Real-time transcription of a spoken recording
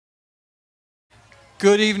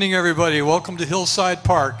Good evening, everybody. Welcome to Hillside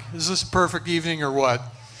Park. Is this a perfect evening or what?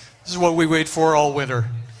 This is what we wait for all winter.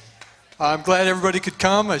 I'm glad everybody could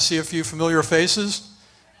come. I see a few familiar faces.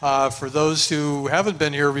 For those who haven't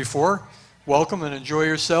been here before, welcome and enjoy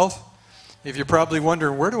yourself. If you're probably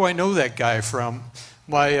wondering, where do I know that guy from?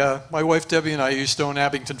 My wife Debbie and I used to own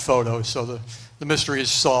Abington Photo, so the mystery is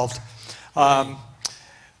solved.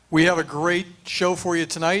 We have a great show for you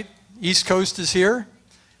tonight. East Coast is here,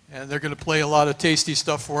 and they're going to play a lot of tasty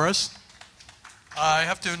stuff for us. I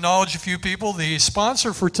have to acknowledge a few people. The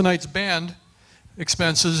sponsor for tonight's band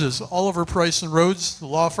expenses is Oliver Price and Rhodes, the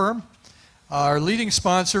law firm. Our leading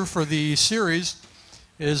sponsor for the series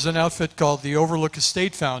is an outfit called the Overlook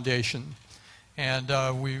Estate Foundation,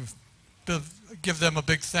 and we've give them a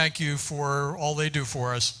big thank you for all they do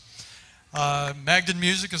for us. Magden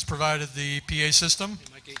Music has provided the PA system.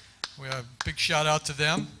 We have a big shout out to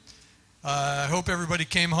them. I hope everybody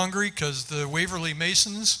came hungry, because the Waverly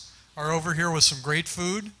Masons are over here with some great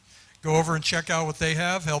food. Go over and check out what they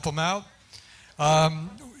have, help them out.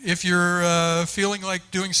 If you're feeling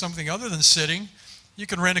like doing something other than sitting, you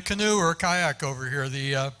can rent a canoe or a kayak over here.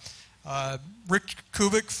 The Rick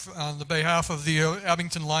Kubik, on the behalf of the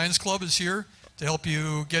Abington Lions Club, is here to help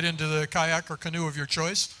you get into the kayak or canoe of your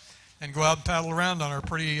choice and go out and paddle around on our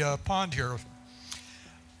pretty pond here.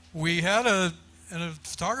 We had a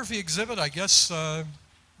photography exhibit. I guess, I'm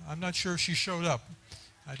not sure if she showed up.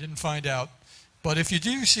 I didn't find out. But if you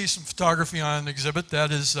do see some photography on an exhibit,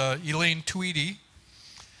 that is Elaine Tweedy.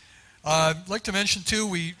 I'd like to mention, too,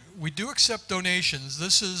 we do accept donations.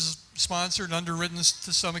 This is sponsored, underwritten to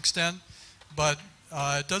some extent, but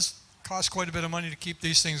it does cost quite a bit of money to keep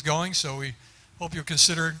these things going, so we hope you'll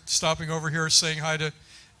consider stopping over here, saying hi to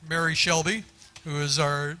Mary Shelby, who is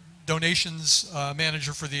our donations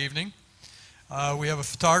manager for the evening. We have a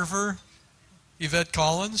photographer, Yvette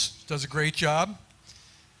Collins, does a great job.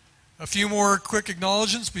 A few more quick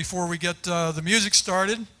acknowledgements before we get the music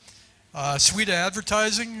started. Suita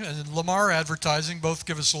Advertising and Lamar Advertising both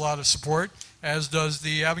give us a lot of support, as does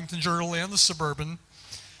the Abington Journal and the Suburban.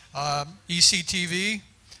 ECTV,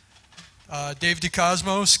 Dave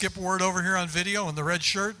DeCosmo, Skip Ward over here on video in the red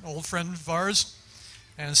shirt, old friend of ours,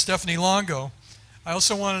 and Stephanie Longo. I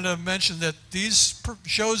also wanted to mention that these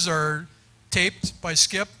shows are taped by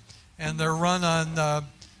Skip, and they're run on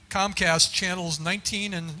Comcast channels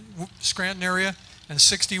 19 in Scranton area and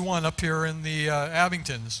 61 up here in the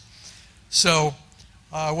Abingtons. So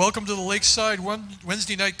welcome to the Lakeside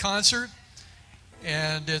Wednesday night concert,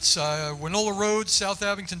 and it's Winola Road, South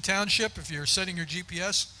Abington Township, if you're setting your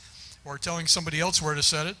GPS or telling somebody else where to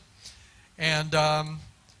set it. And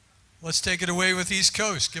let's take it away with East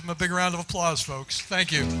Coast. Give them a big round of applause, folks.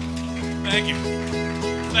 Thank you. Thank you.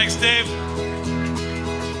 Thanks, Dave.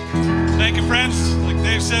 Thank you, friends. Like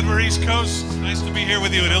Dave said, we're East Coast. Nice to be here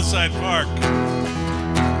with you at Hillside Park.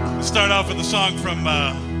 We'll start off with a song from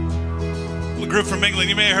a little group from England.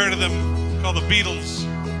 You may have heard of them, called the Beatles.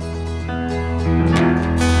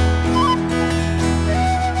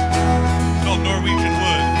 It's called Norwegian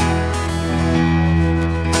Wood.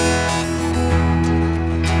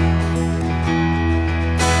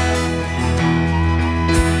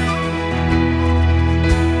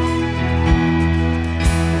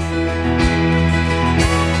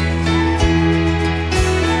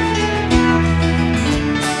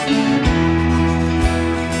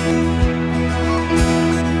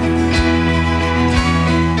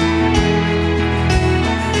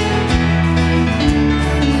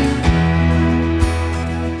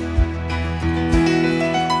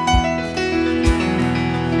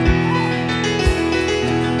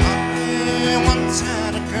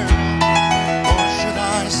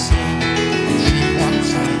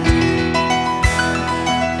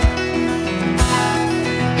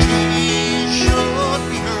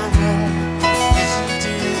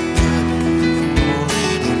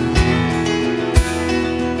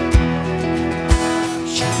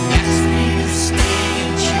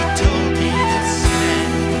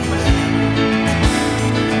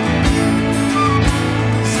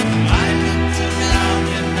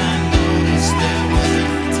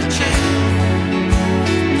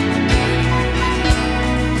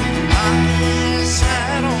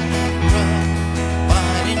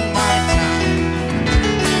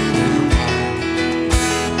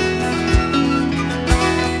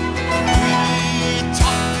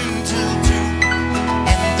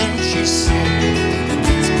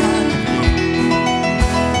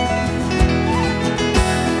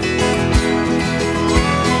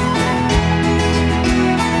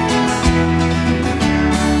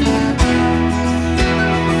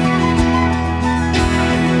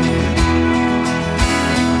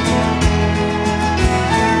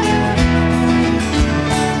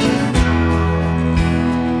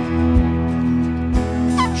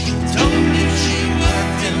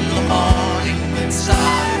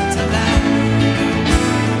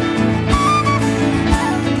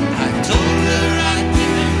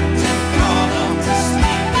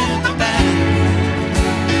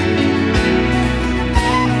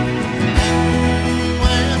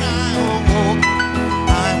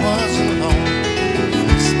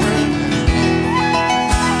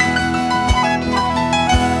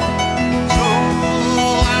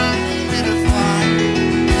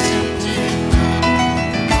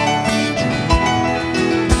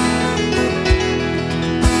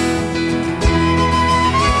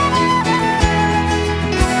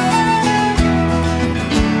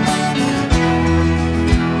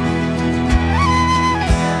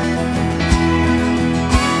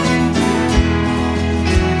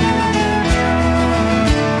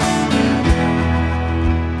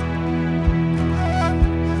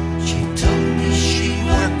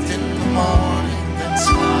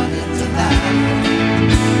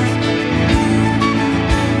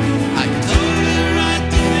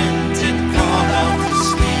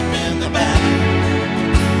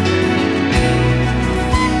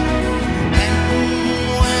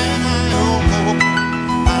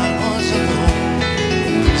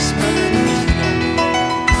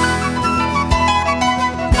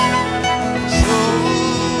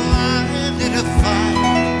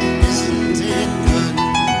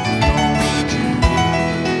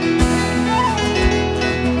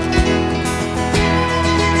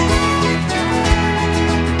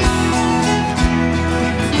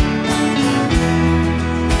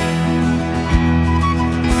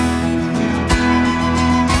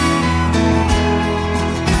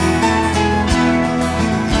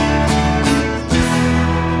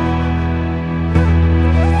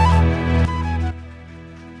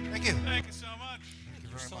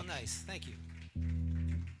 nice. Thank you.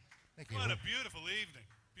 Thank you. What a beautiful evening.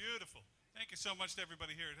 Beautiful. Thank you so much to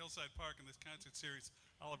everybody here at Hillside Park in this concert series.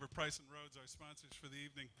 Oliver Price and Rhodes, our sponsors for the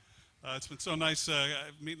evening. It's been so nice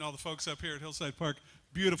meeting all the folks up here at Hillside Park.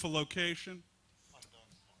 Beautiful location. Undone.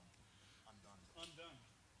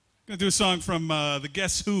 Going to do a song from the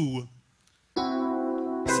Guess Who.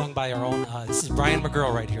 Sung by our own, this is Brian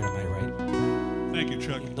McGurl right here to my right. Thank you,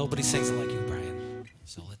 Chuck. Nobody sings it like you, Brian.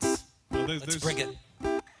 So let's bring it.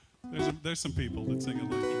 There's some people that sing it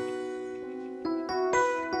like you.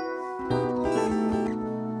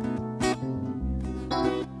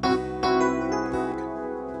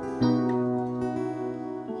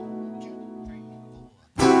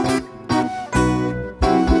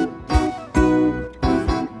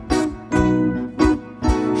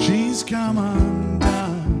 She's come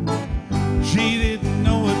undone. She didn't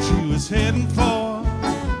know what she was heading for.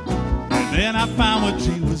 And then I found what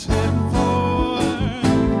she was heading for.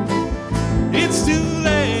 It's too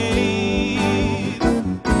late.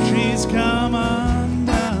 She's come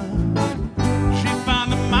undone. She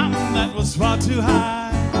found a mountain that was far too high.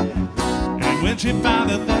 And when she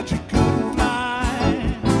found out that she couldn't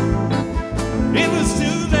fly, it was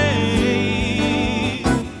too late.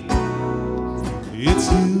 It's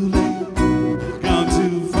too late, gone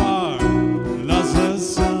too far, lost her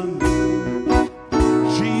son.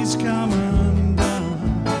 She's come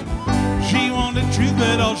undone. She wanted truth,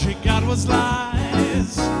 but all she got was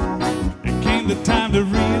lies. It came the time to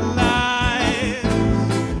realize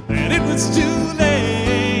that it was too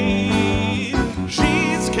late.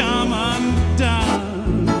 She's come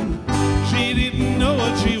undone. She didn't know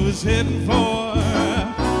what she was heading for.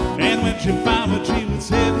 And when she found what she was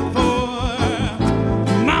heading for,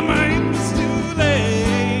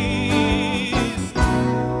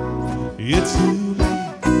 it's too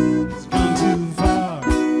late, it's gone too far,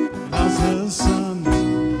 lost her son.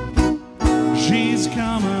 She's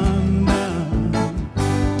come undone.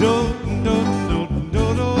 Do do do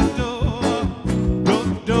do do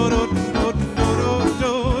do do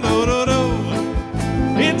do do do.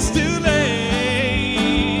 It's too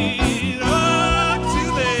late, oh,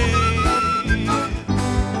 too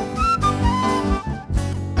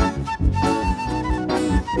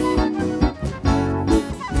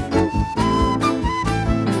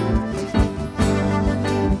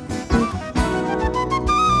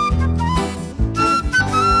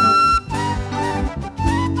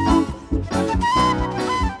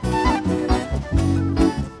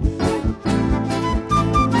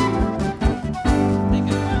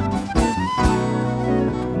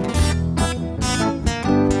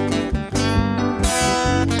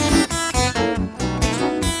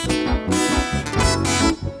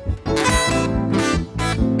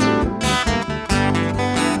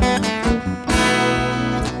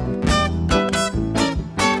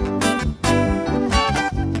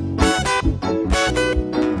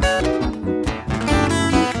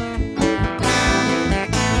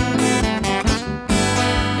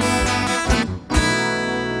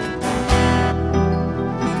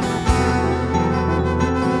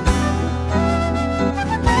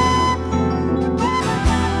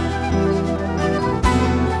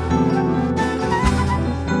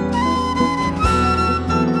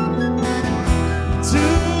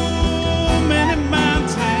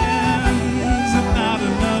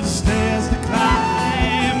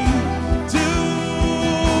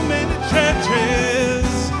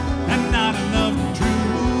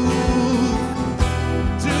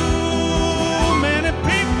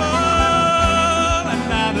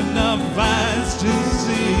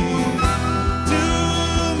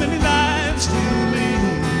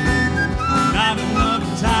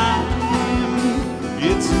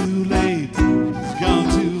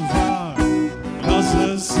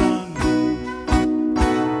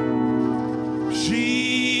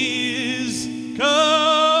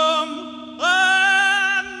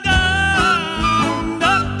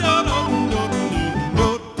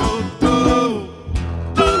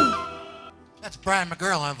Brian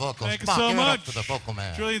McGurl on vocals. Thank you Come on, so give it up much. for the vocal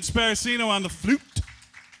man. Julian Sparacino on the flute.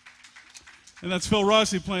 And that's Phil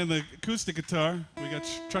Rossi playing the acoustic guitar. We got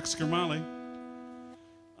Chuck Scarmali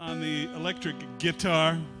on the electric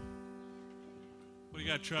guitar. What do you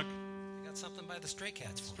got, Chuck? I got something by the Stray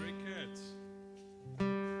Cats for Stray Cats.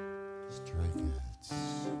 Stray Cats.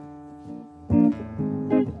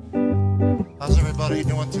 How's everybody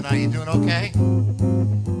doing tonight? You doing okay?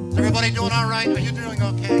 Is everybody doing all right? Are you doing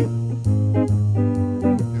okay?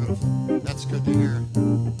 Beautiful. That's good to hear.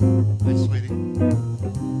 Hi, sweetie.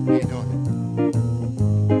 How you doing?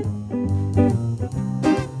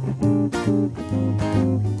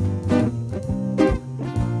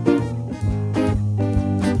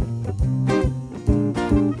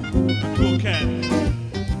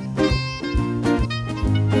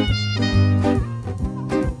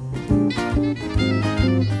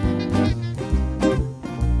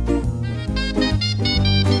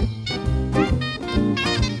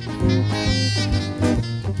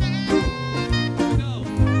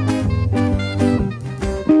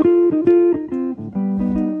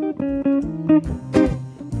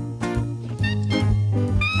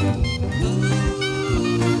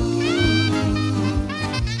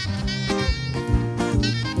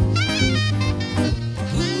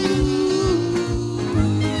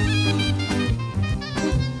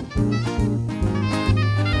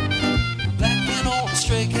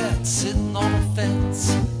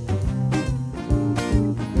 months.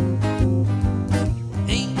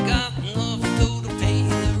 Ain't got enough dough to pay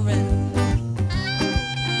the rent.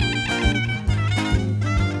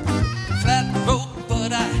 Flat broke,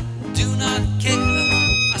 but I do not care.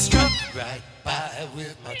 I struck right by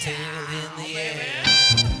with my tail in the air.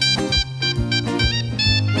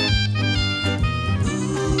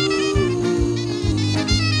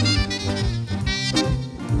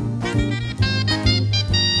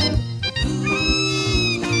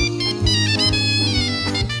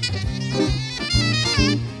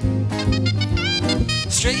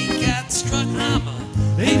 Stray cat struck, I'm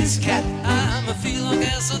a latest cat. I'm a feeling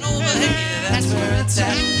gassing over here, that's where it's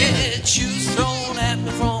at. Get shoes thrown at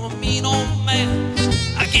me from a mean old man.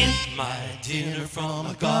 I get my dinner from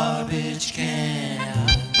a garbage can.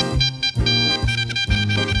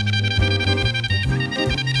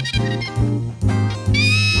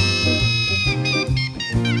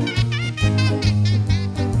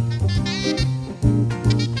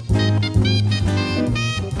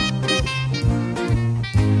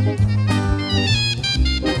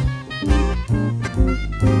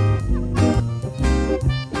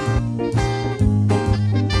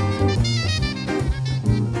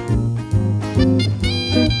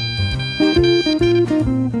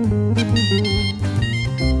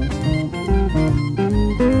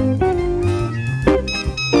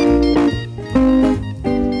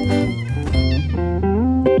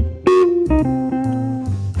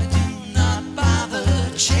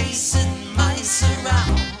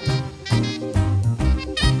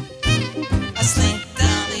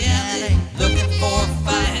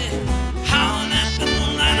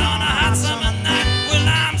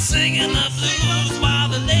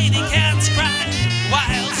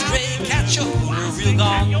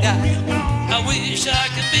 I wish I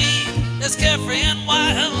could be as carefree and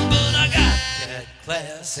wild, but I got cat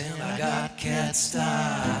class and I got cat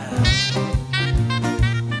style.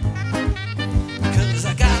 'Cause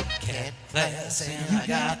I got cat class and I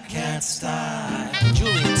got cat style.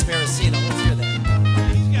 Julian Sparacino, let's hear that.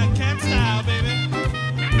 He's got cat style, baby.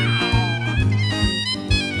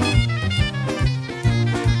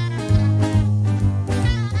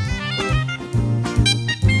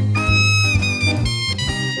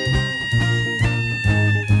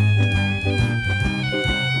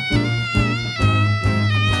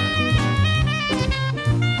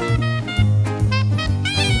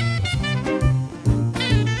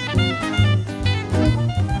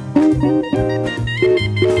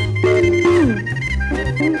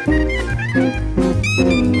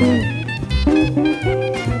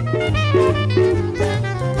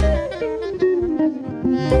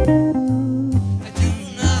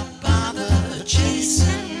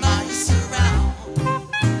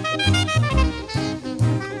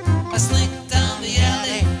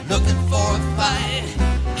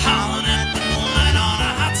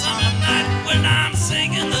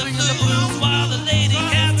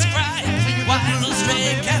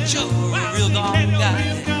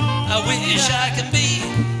 I wish I could be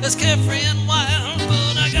as carefree and wild,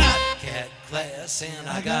 but I got cat class and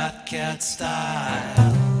I got cat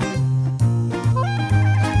style.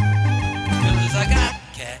 'Cause I got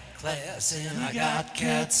cat class and I got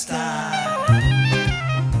cat style.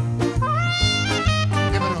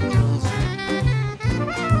 Give it up, Jules.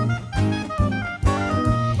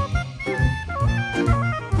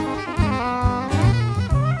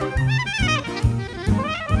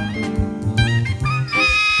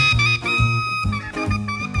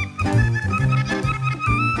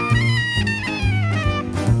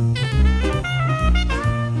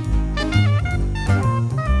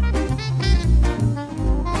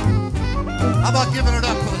 How about giving it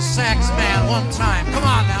up for the sax man one time? Come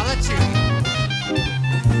on now, let's hear it.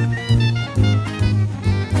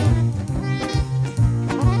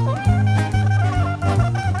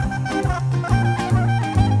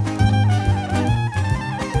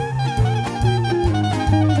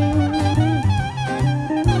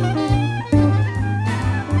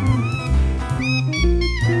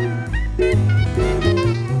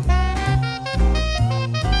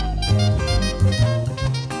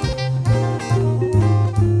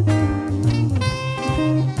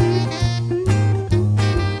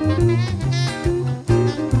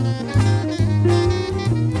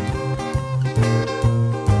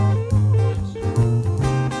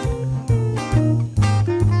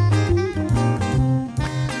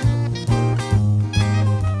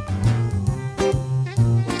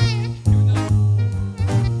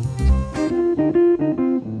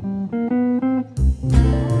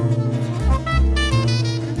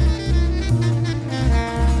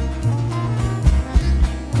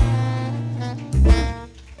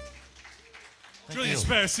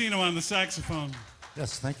 Baracino on the saxophone,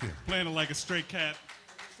 Yes, thank you. playing it like a stray cat.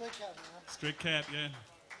 Stray cat, yeah.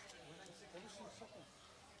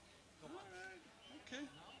 Okay.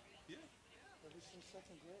 Yeah.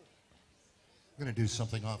 I'm going to do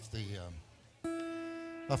something off the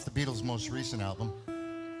Beatles' most recent album.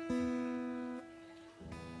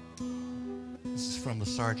 This is from the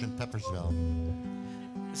Sgt. Pepper's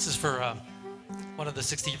album. This is for one of the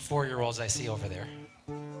 64-year-olds I see over there.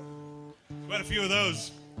 Quite a few of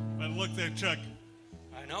those. By the look there, Chuck.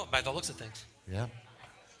 I know, by the looks of things. Yeah.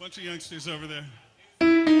 Bunch of youngsters over there.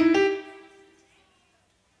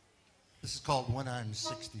 This is called When I'm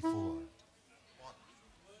 64. Hold on.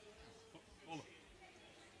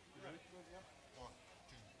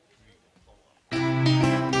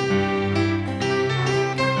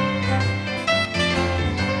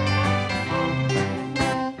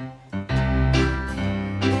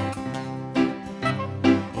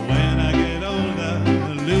 When I get older,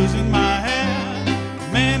 losing my hair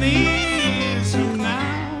many years from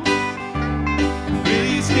now, will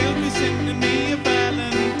you still be sending me a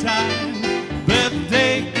Valentine?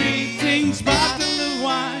 Birthday greetings, bottle of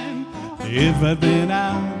wine. If I'd been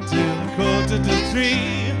out till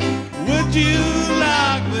 2:45, would you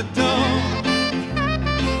lock the door?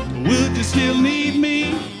 Would you still need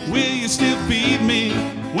me? Will you still feed me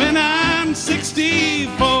when I'm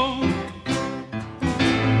 64?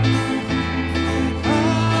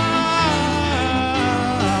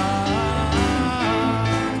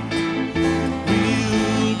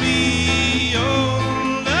 We'll be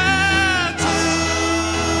older too.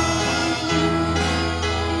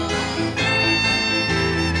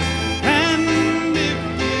 And if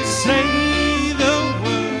you say the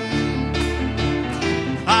word,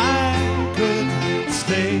 I could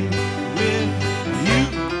stay with you.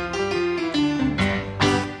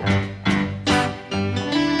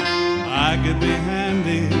 I could be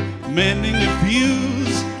handy mending the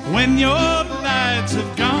fuse when your lights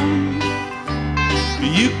have gone.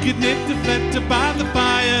 You could knit the fetter by the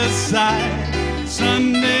fireside.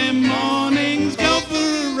 Sunday mornings go for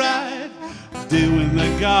a ride, doing the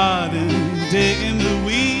garden, digging the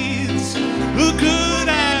weeds. Who could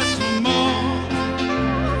ask for more?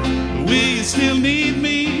 Will you still need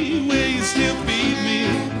me? Will you still feed me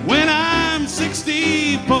when I'm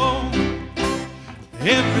 64?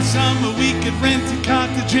 Every summer we could rent a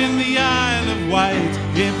cottage in the Isle of Wight,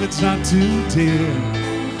 if it's not too dear.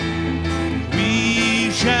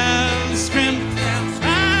 We shall scrimp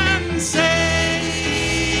and save,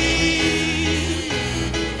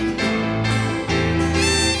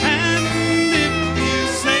 and if you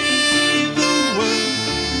say the word,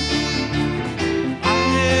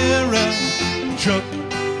 Ira, Chuck,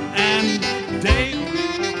 and Dave,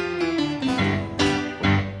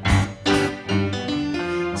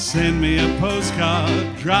 send me a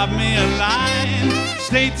postcard, drop me a line,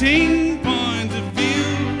 stating point of view.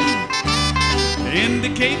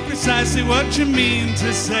 Indicate precisely what you mean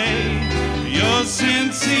to say. You're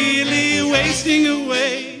sincerely wasting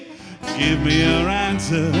away. Give me your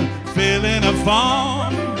answer, fill in a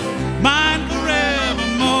form, mine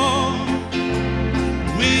forevermore.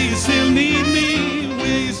 Will you still need me?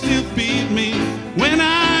 Will you still feed me when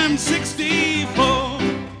I'm 64?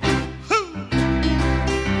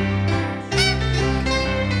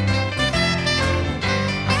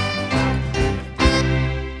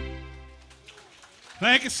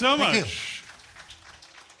 Thank you so much. Thank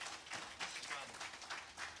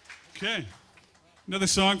you. Okay. Another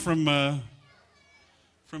song from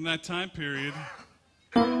that time period.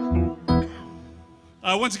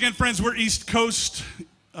 Once again, friends, we're East Coast,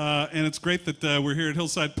 and it's great that we're here at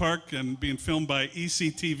Hillside Park and being filmed by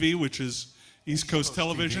ECTV, which is East Coast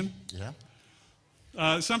Television. TV.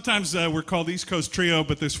 Yeah. Sometimes we're called East Coast Trio,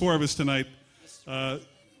 but there's four of us tonight.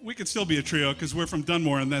 We could still be a trio because we're from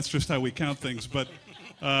Dunmore, and that's just how we count things. But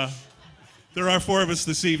there are four of us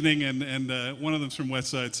this evening, and one of them's from West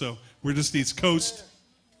Side, so we're just East Coast.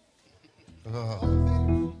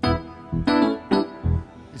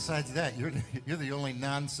 Besides that, you're the only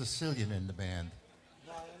non-Sicilian in the band.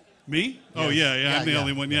 Me? Oh, Yes. yeah, I'm the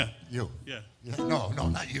only one, yeah. You. Yeah. Yeah. No,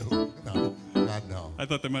 not you. No, God, no. I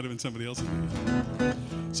thought there might have been somebody else.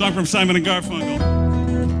 Song from Simon and Garfunkel.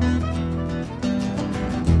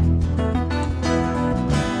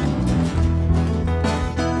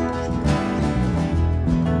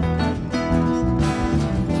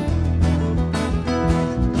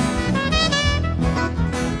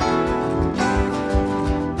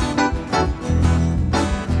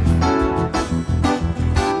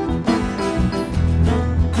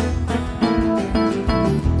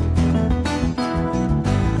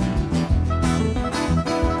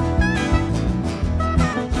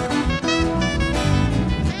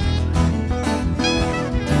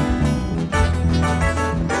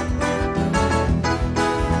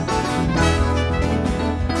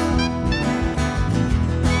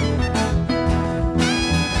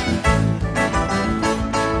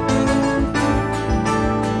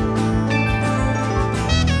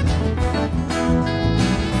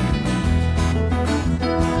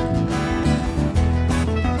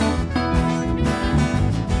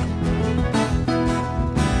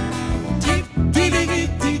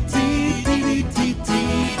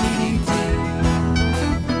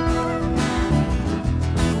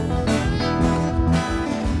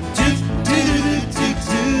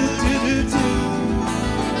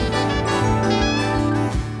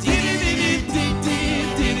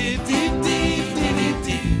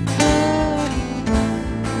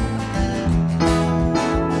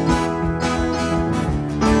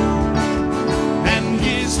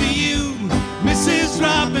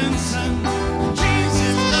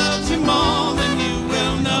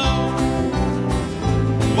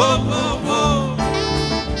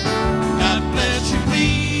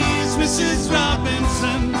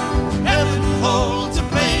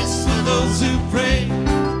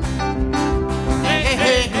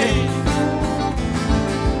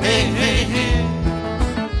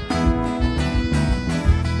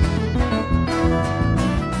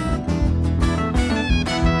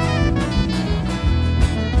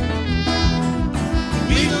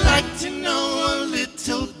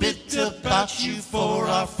 you for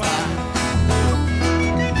our fight.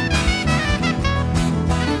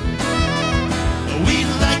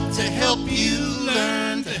 We'd like to help you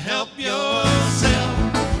learn to help yourself.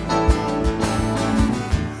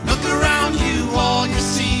 Look around you, all you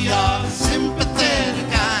see are sympathetic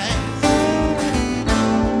eyes.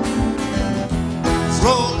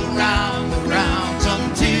 Roll around the grounds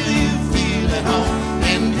until you feel at home.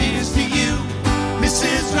 And here's to you,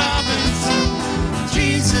 Mrs. Robinson.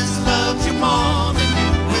 Jesus loves you more than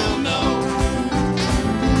you will know.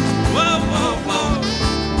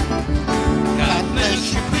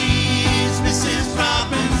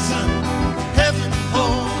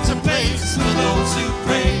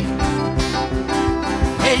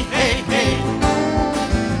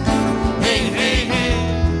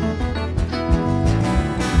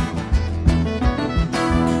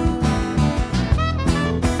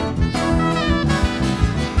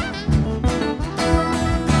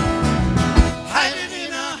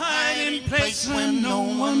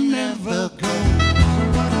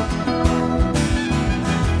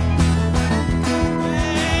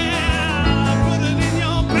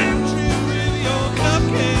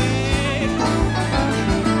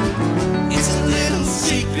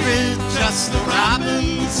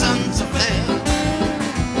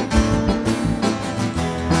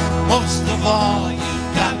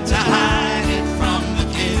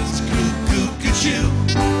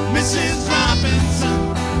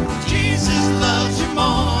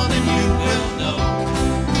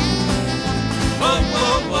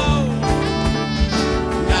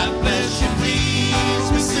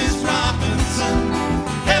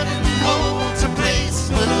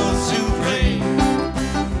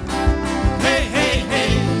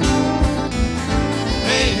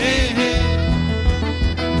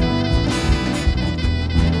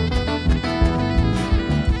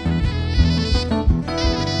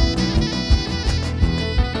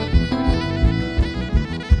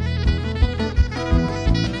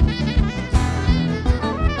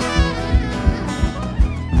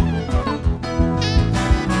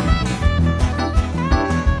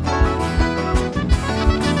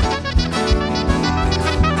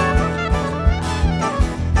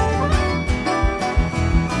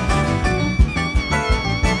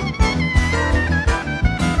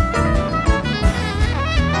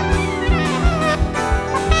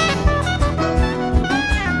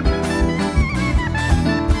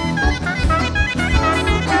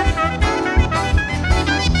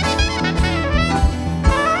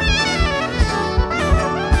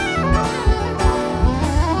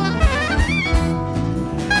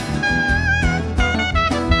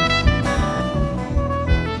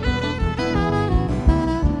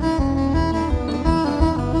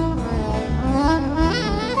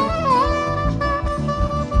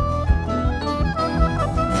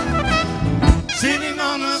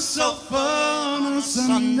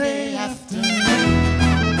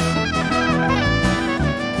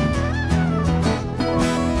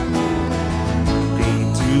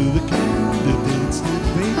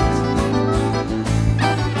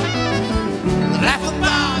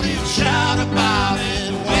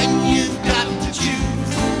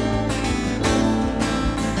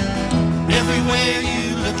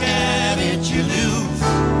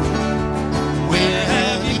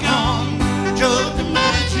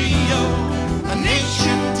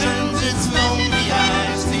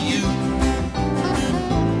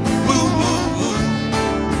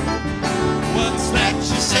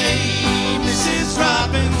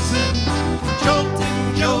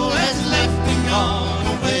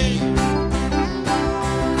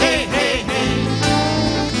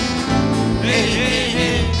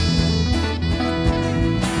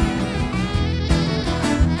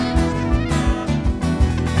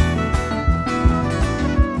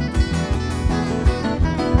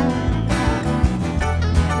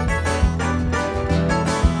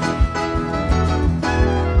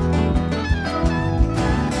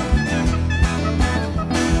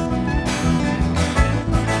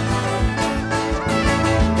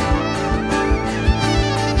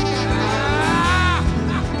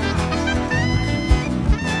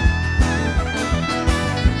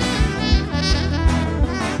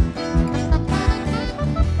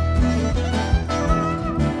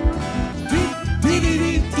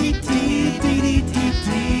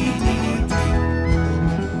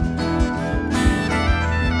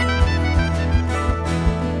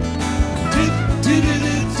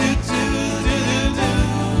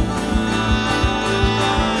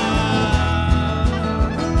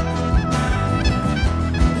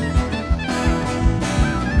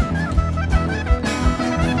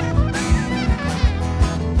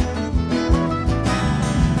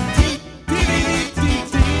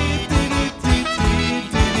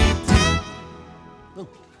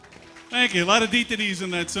 Thank you. A lot of D-to-Ds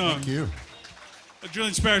in that song. Thank you.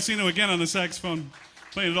 Julian Sparacino again on the saxophone,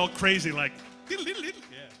 playing it all crazy like. Yeah.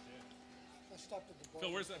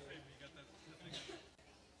 Phil, where's that paper? You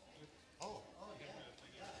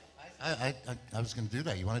got that? I was going to do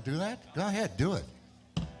that. You want to do that? Go ahead, do it.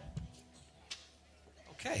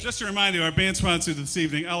 Okay. Just to remind you, our band sponsor this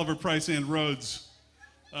evening, Oliver Price and Rhodes,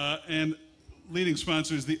 and leading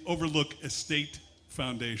sponsor is the Overlook Estate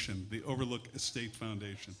Foundation. The Overlook Estate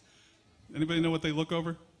Foundation. Anybody know what they look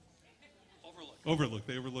over? Overlook.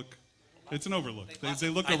 They overlook. It's an overlook. They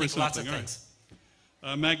look over something. All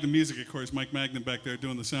right. Magnum Music, of course. Mike Magnan back there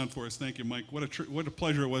doing the sound for us. Thank you, Mike. What a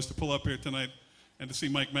pleasure it was to pull up here tonight and to see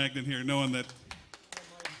Mike Magnan here, knowing that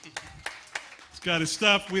he's got his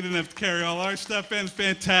stuff. We didn't have to carry all our stuff in. It's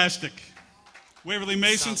fantastic. Waverly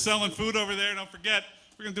Mason selling food over there. Don't forget,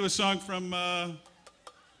 we're going to do a song from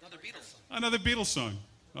another Beatles song.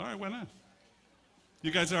 All right, why not? You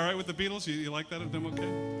guys all right with the Beatles? You like that? Them okay?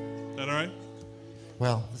 Is that all right?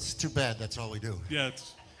 Well, it's too bad. That's all we do. Yeah,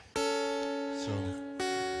 it's. So,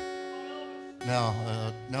 no,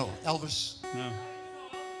 Elvis. No.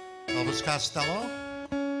 Elvis Costello.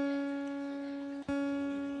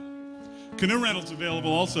 Canoe rentals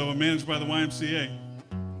available also and managed by the YMCA.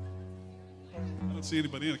 I don't see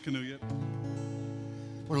anybody in a canoe yet.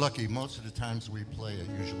 We're lucky. Most of the times we play, it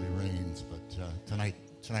usually rains, but tonight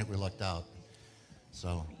we lucked out.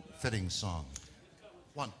 So, fitting song.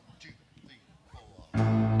 1, 2, 3,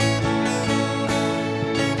 4.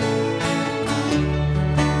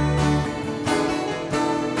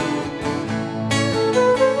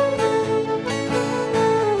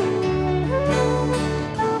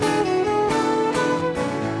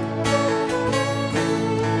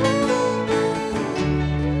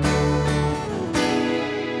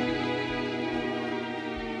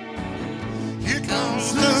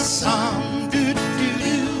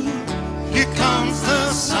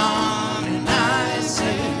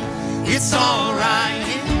 It's all right.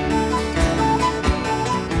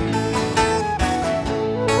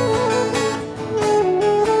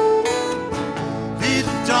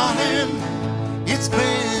 Little darling, it's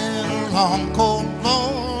been a long, cold,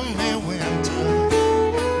 lonely winter.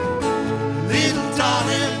 Little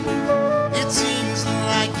darling, it seems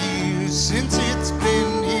like years since it's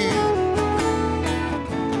been here.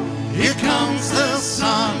 Here comes the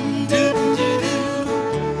sun,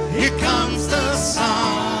 doo-doo-doo. Here comes the sun.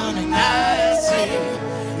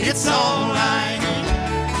 It's all right.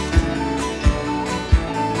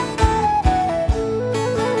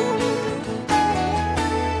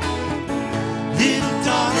 Little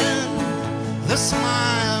darling, the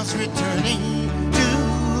smile's returning to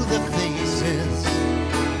the faces.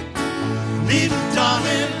 Little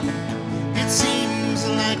darling, it seems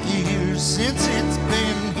like years since it's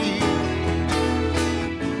been here.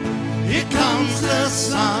 Here comes the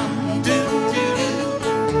sun, doo-doo-doo.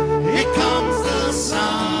 Here comes the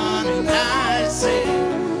sun, and I say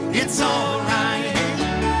it's all right.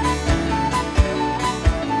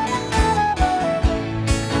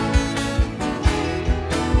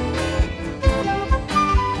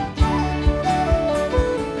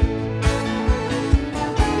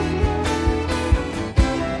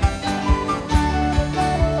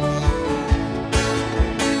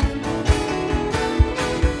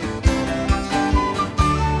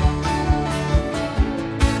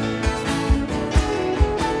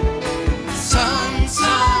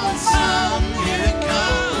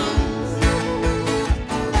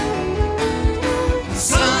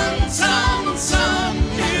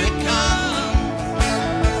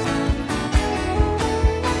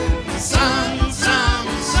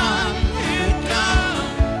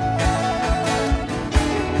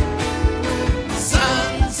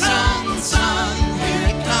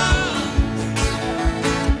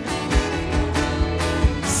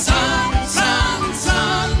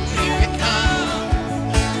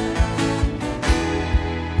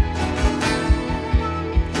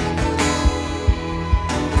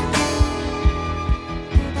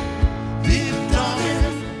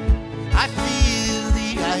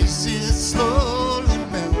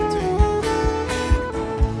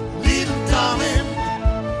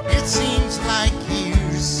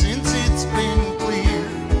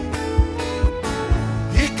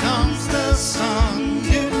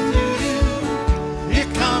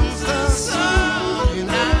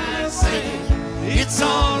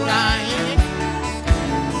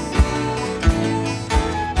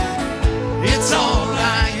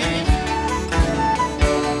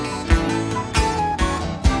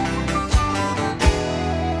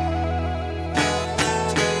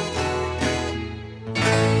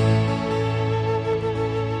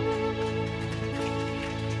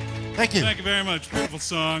 Thank you. Thank you very much. Beautiful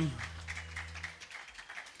song.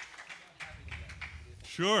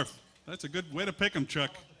 Sure. That's a good way to pick him,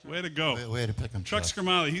 Chuck. Way to go. Way to pick him, Chuck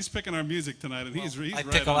Scarmali, he's picking our music tonight, and he's I right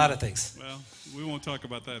pick a on lot it. of things. Well, we won't talk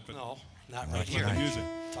about that, but No, not Not right talk about here. the music.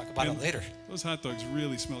 Talk about And it later. Those hot dogs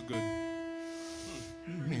really smell good.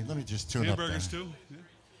 Let me just tune up there. Hamburgers too. Yeah.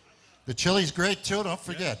 The chili's great too. Don't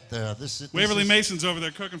forget this. Waverly is, Mason's over there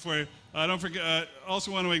cooking for you. Don't forget.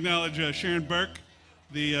 Also want to acknowledge Sharon Burke,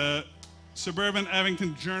 the Suburban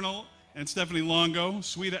Abington Journal, and Stephanie Longo,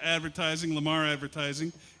 Sweeta Advertising, Lamar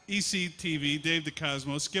Advertising, ECTV, Dave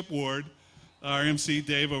DeCosmo, Skip Ward, our MC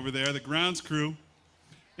Dave over there, the grounds crew,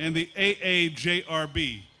 and the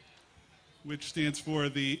AAJRB, which stands for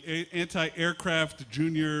the Anti-Aircraft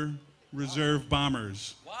Junior Reserve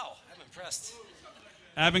Bombers. Wow, I'm impressed.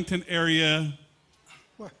 Abington area,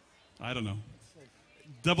 I don't know,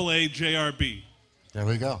 AAJRB. There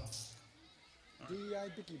we go.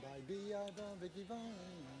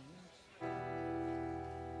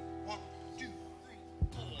 One, two, three.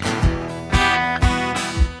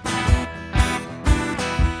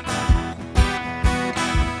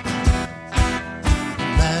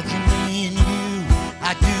 Imagine me and you,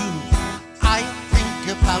 I do. I think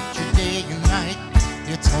about you day and night.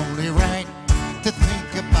 It's only right to think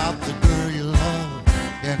about the girl you love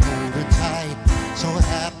and hold her tight. So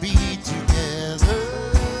happy together.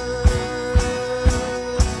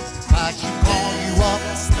 I should call you up,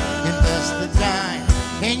 invest the dime,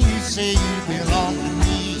 and you say you belong to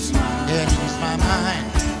me and ease my mind.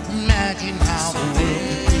 Imagine how the world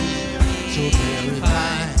could be so very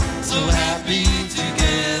fine, so happy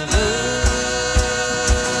together.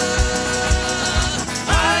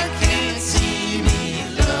 I can't see me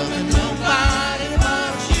loving nobody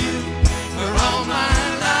but you for all my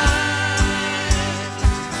life.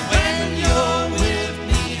 When you're with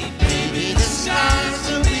me, baby, the skies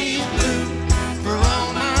will be blue for all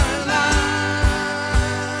my life.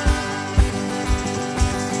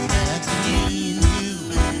 That's me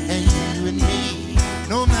and you and me.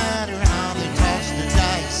 No matter how they toss the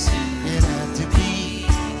dice, it had to be.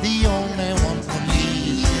 The only one for me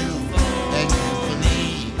is you, and you for me.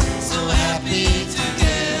 So happy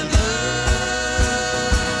together.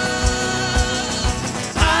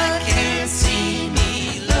 I can't see me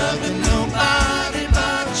loving nobody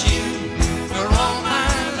but you for all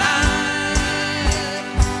my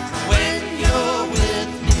life. When you're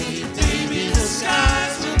with me, baby, the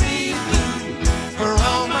skies will be blue for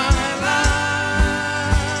all my life.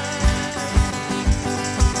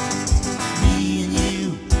 Me and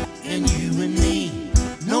you and me.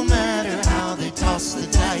 No matter how they toss the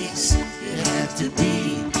dice, it had to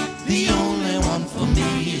be. The only one for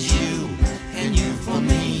me is you, and you for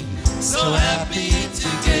me. So happy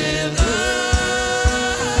together.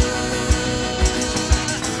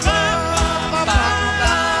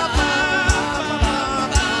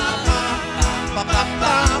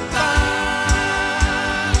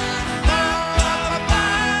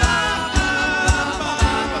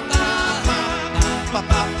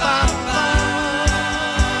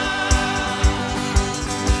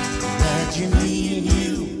 Imagine me and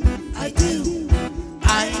you, I do.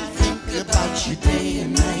 I think about you day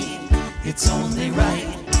and night. It's only right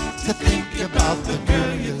to think about the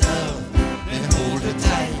girl you love and hold her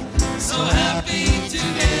tight. So happy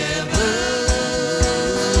together.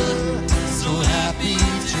 So happy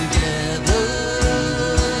together.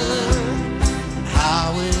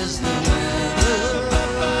 How is the weather?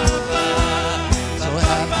 So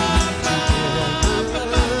happy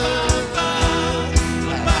together.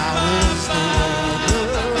 How is the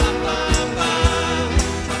weather?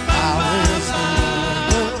 How is the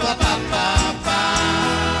weather?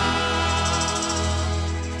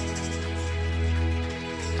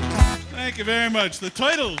 Thank you very much. The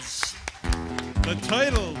titles. The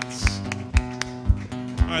titles.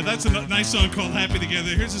 All right, that's a nice song called Happy Together.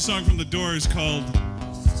 Here's a song from The Doors called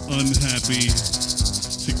Unhappy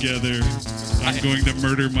Together. I'm going to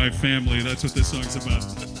murder my family. That's what this song's about.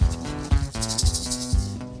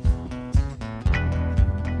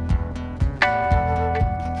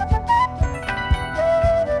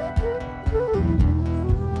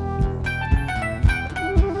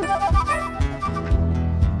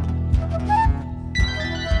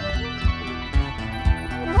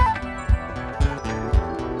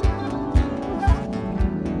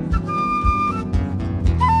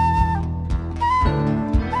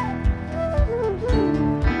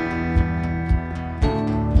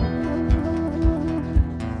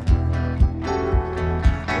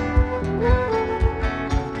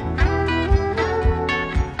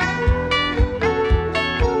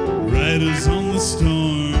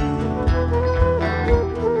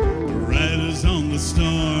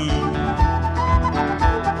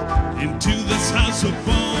 house we're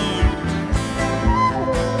born,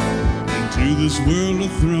 into this world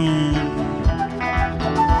of throne.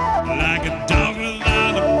 Like a dog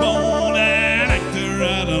without a bone, an actor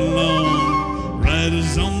right alone,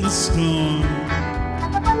 riders on the storm.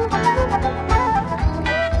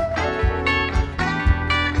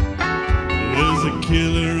 There's a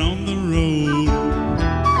killer on the road,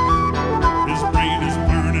 his brain is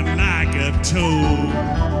burning like a toad.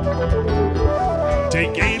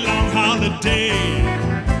 Take a long holiday,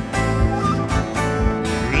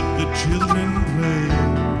 let the children play.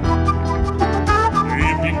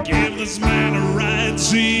 If you give this man a ride,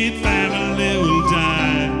 sweet family will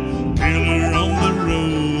die. Killer on the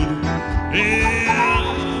road, yeah.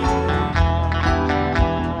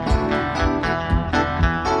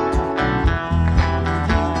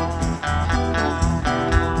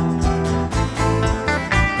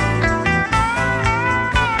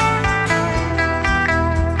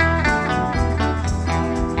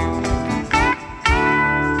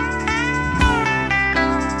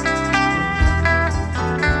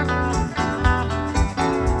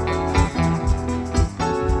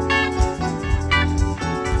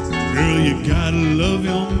 You gotta love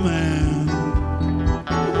your man.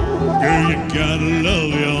 Girl, you gotta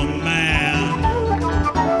love your man.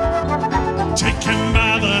 Take him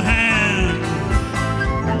by the hand,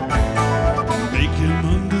 make him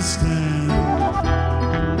understand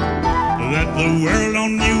that the world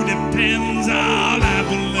on you depends. All life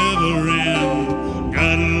will never end.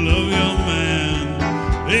 Gotta love your man,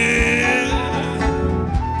 yeah.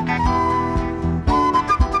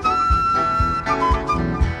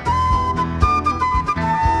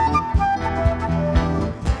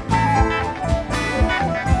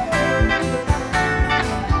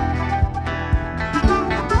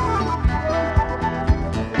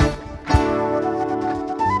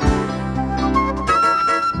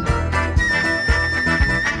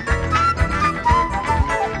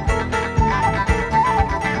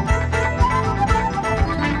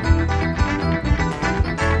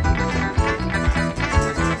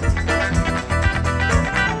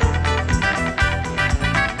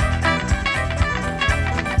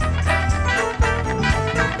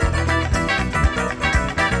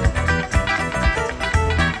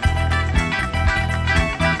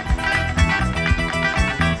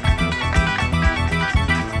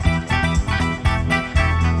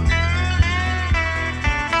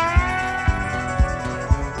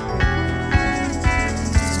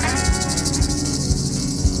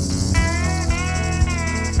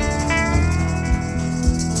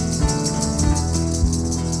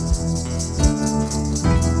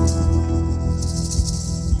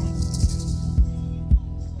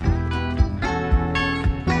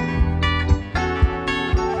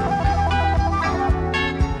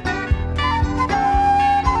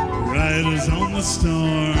 Riders on the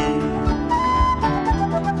storm,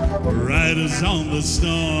 riders on the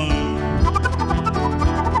storm.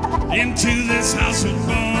 Into this house we're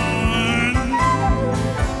born,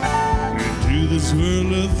 into this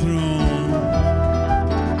world of throne.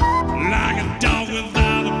 Like a dog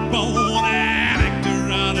without a bone, an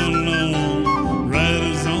actor out alone.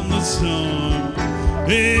 Riders on the storm,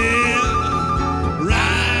 yeah.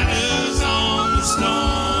 Riders on the storm.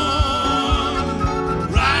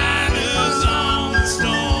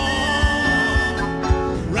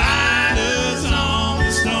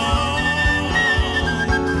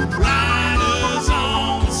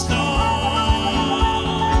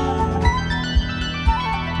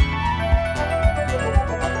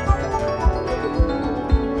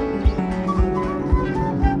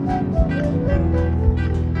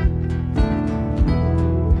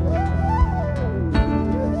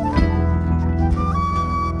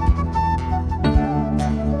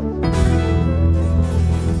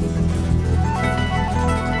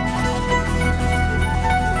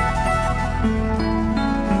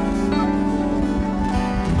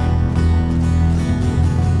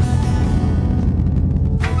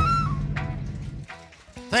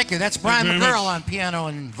 Thank you. That's Brian Thank you very McGurl much. on piano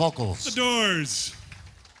and vocals. The Doors.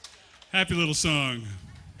 Happy little song.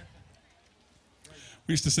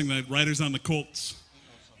 We used to sing that, Riders on the Colts.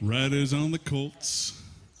 Riders on the Colts.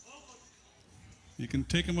 You can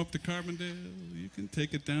take them up to Carbondale. You can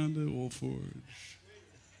take it down to Old Forge.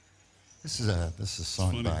 This is a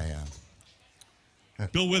song by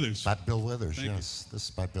Bill Withers. By Bill Withers. Thank Yes, this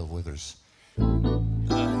is by Bill Withers.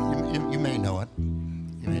 You may know it.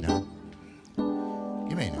 You may know.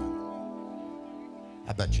 You may know.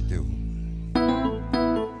 I bet you do.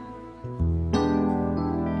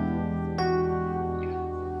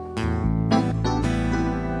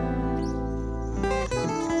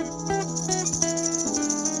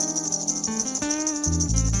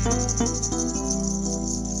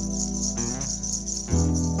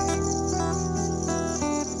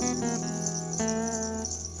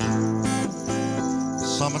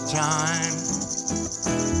 summertime,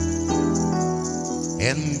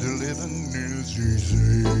 and the living is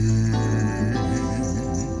easy.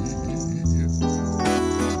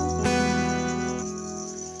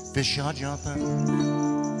 Fish are jumping,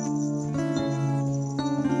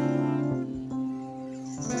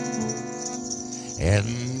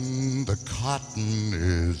 and the cotton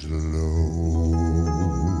is low.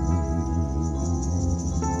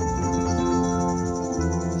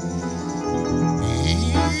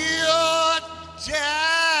 Your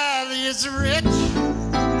dad is rich,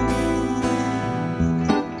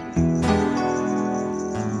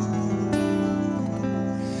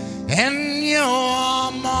 and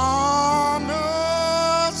your mama's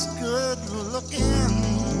good looking.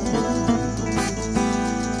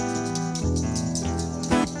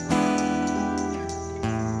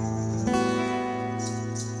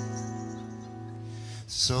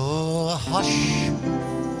 So hush,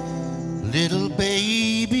 little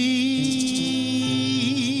baby,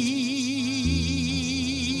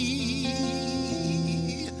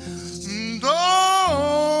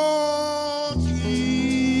 don't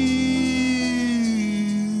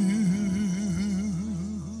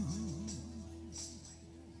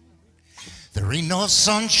there ain't no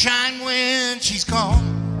sunshine when she's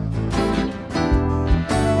gone.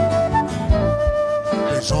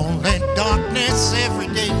 There's only darkness every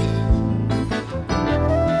day.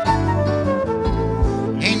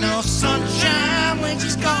 Ain't no sunshine when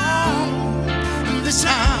she's gone. This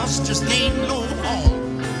house just ain't no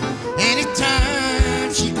home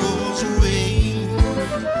anytime she goes away.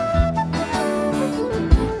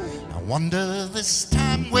 I wonder this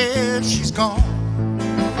time where she's gone.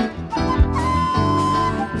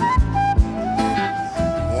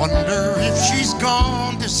 Wonder if she's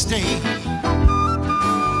gone to stay.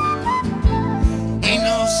 Ain't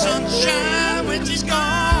no sunshine when she's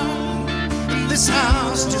gone, and this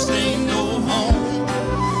house just ain't no home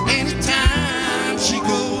anytime she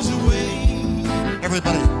goes away.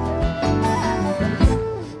 Everybody.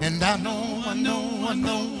 And I know, I know, I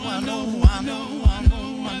know, I know, I know, I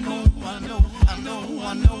know, I know, I know, I know,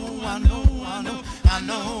 I know, I know, I know, I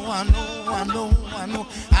know, I know, I know, I know,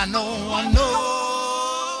 I know, I know.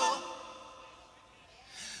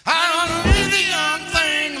 I don't leave the young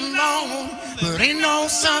thing alone, but ain't no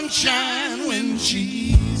sunshine when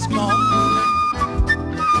she's gone.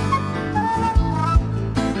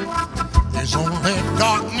 There's only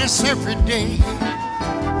darkness every day.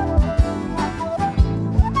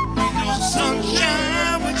 Ain't no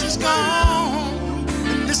sunshine when she's gone,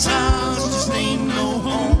 and this house just ain't no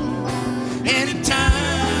home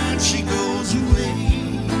anytime she goes away.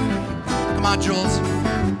 Come on, Jules.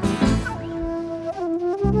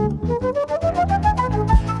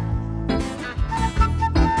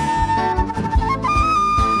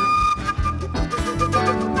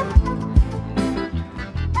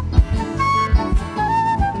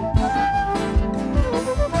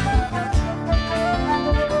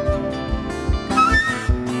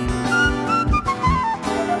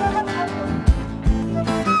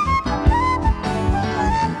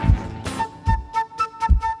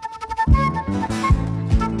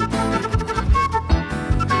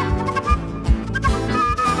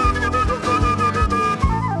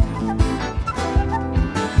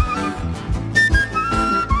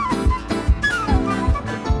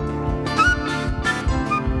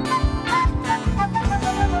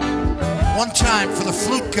 One time for the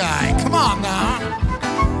flute guy. Come on now.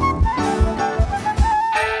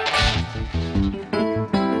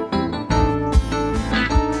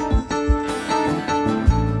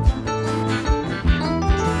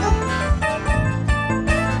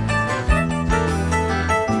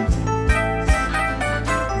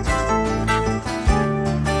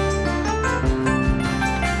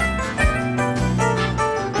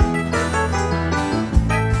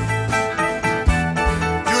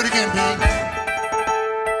 Do it again, baby.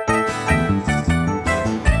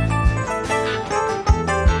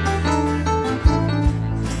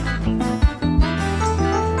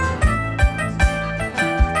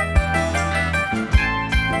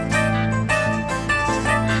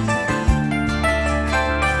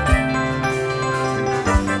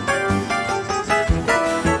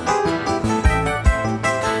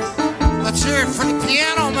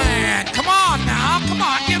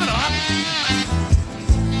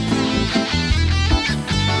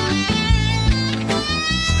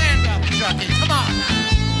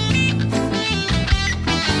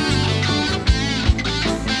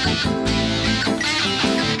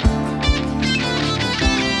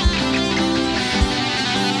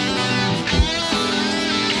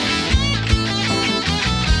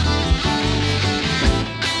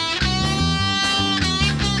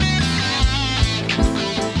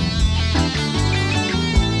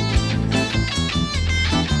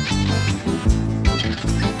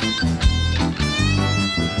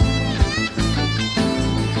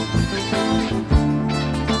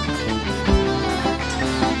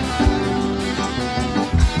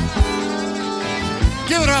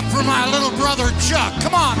 up for my little brother Chuck.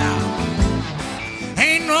 Come on now.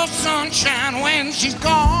 Ain't no sunshine when she's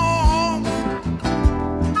gone.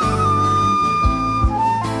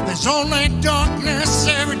 There's only darkness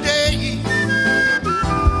every day.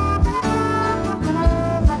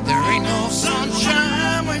 There ain't no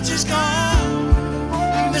sunshine when she's gone.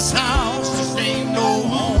 And this house just ain't no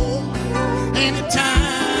home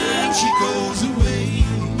anytime she goes away.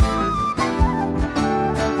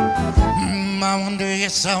 I wonder,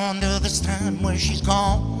 yes, I wonder this time where she's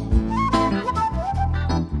gone.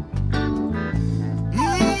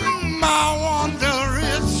 I wonder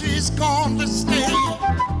if she's gone to stay.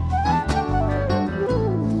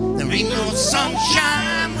 There ain't no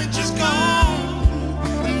sunshine when she's gone.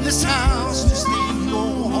 And this house just ain't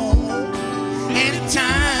no home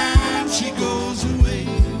anytime she goes away.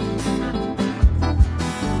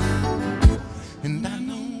 And I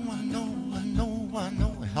know,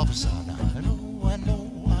 help us out now.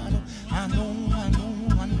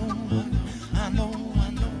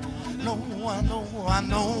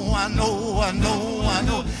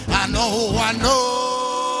 I know,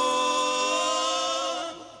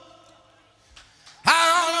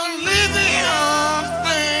 I'll leave the young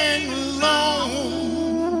thing alone.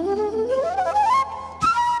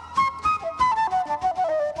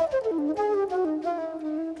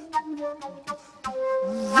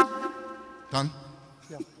 Done?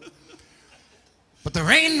 Yeah. But there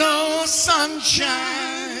ain't no sunshine.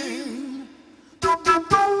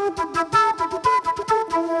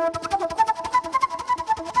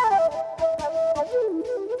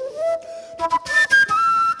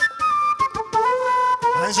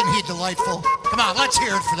 Isn't he delightful? Come on, let's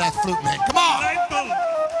hear it for that flute man. Come on. Delightful.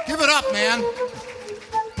 Give it up, man.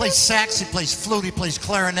 He plays sax, he plays flute, he plays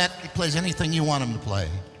clarinet, he plays anything you want him to play.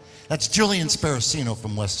 That's Julian Sparacino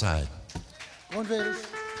from West Side. Go Invaders.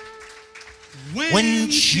 When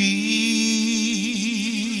she's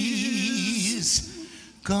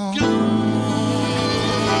gone.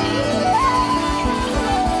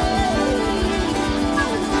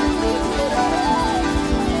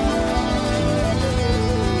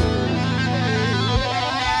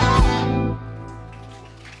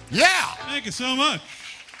 Yeah! Thank you so much.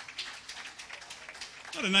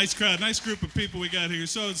 What a nice crowd, nice group of people we got here.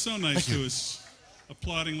 So it's so nice to us.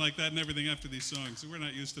 Applauding like that and everything after these songs. We're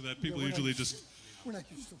not used to that. People usually just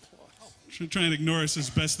try and ignore us as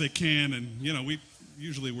best they can, and you know, we're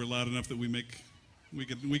loud enough that we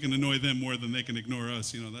can annoy them more than they can ignore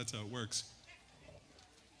us. You know, that's how it works.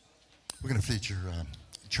 We're going to feature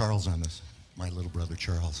Charles on this. My little brother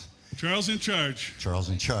Charles. Charles in charge. Charles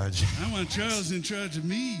in charge. I want Charles in charge of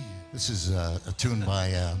me. This is a tune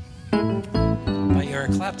by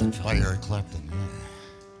Eric Clapton. By Eric Clapton. Yeah.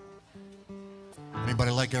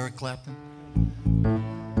 Anybody like Eric Clapton?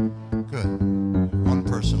 Good. One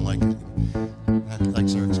person likes Eric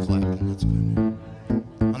Clapton. That's good.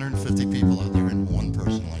 150 people out there and one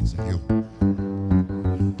person likes him. You.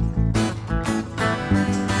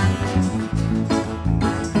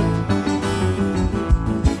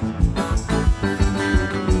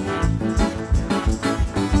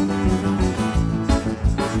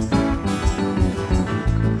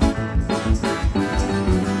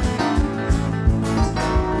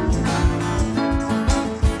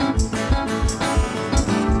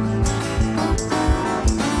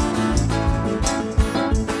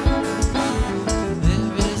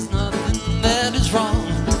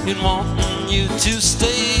 Wanting you to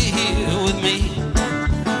stay here with me.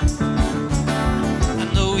 I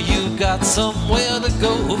know you got somewhere to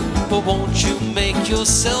go, but won't you make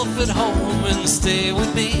yourself at home and stay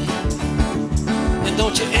with me? And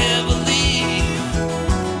don't you ever leave.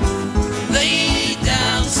 Lay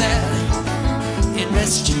down sad and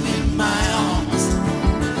rest you in my arms.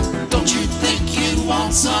 Don't you think you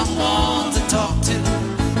want someone to talk to?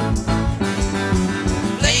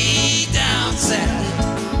 Lay down sad.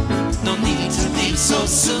 No need to leave so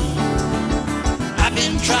soon. I've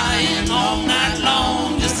been trying all night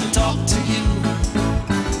long just to talk to you.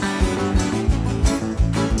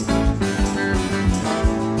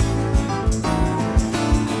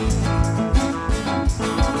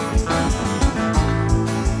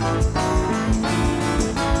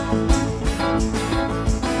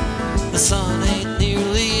 The sun ain't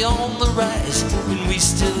nearly on the rise, and we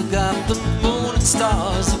still got the moon and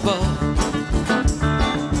stars above.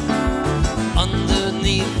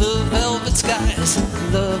 Underneath the velvet skies,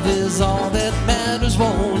 love is all that matters.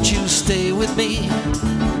 Won't you stay with me?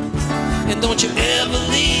 And don't you ever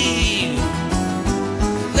leave.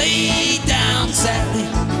 Lay down sadly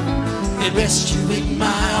and rest you in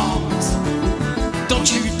my arms.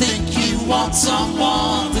 Don't you think you want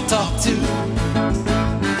someone to talk to?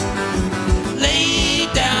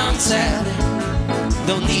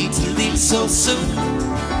 No need to leave so soon.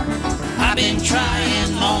 I've been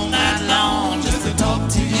trying all night long just to talk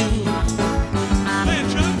to you. Man,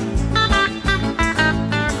 Chuck.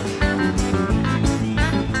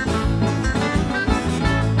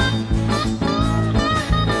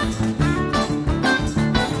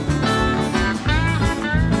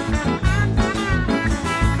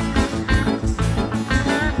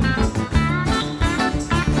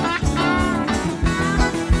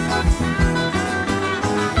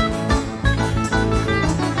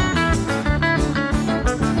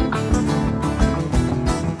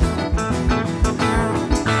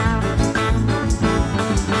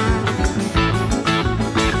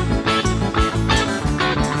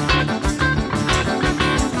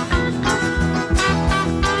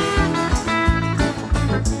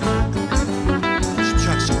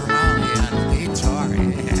 Chuck Scarmali on the guitar,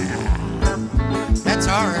 yeah. That's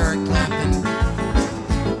our Eric Clapton.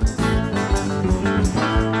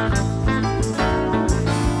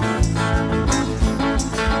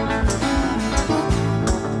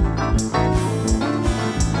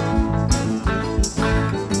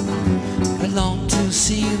 I long to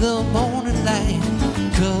see the morning light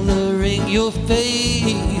coloring your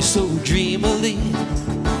face so dreamily.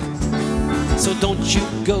 So don't you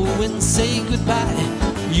go and say goodbye.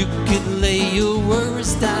 You can lay your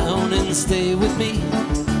worries down and stay with me.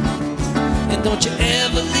 And don't you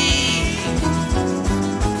ever leave.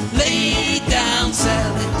 Lay down,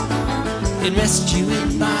 Sally, and rest you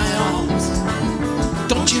in my arms.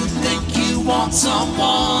 Don't you think you want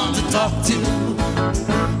someone to talk to?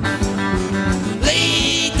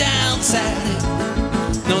 Lay down, Sally,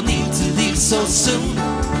 no need to leave so soon.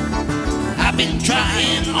 I've been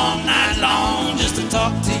trying all night long just to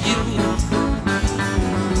talk to you.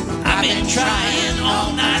 I've been trying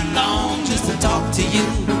all night long just to talk to you.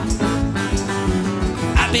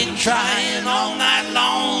 I've been trying all night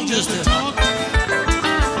long just to talk.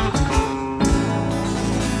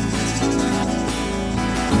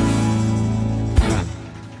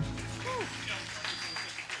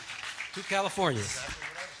 To California.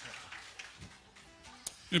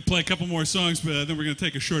 We're going to play a couple more songs, but then we're going to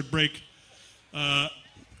take a short break. A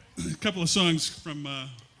couple of songs from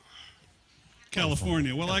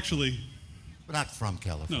California. Well, actually, But not from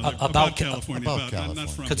California. no, they're About California. about Not California.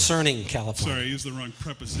 from. Concerning California. Sorry, I used the wrong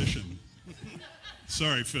preposition.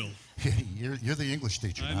 Sorry, Phil. You're the English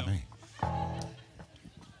teacher, I not know. me.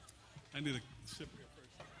 I need a sip.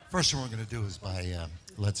 First one we're going to do is by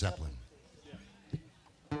Led Zeppelin.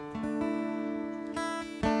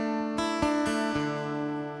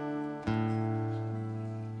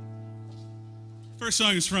 First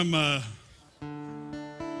song is from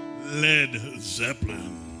Led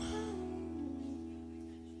Zeppelin.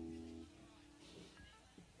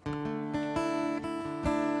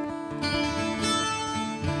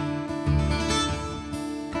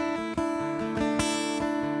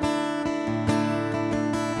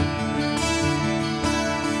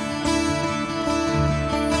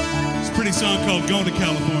 It's a pretty song called Going to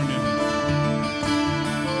California.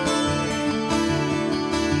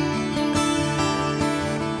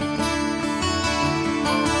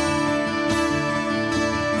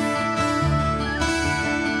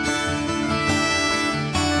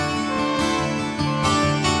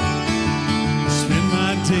 Spend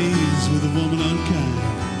my days with a woman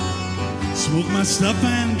unkind. Smoked my stuff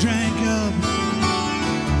and drank up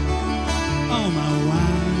all my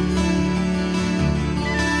wine.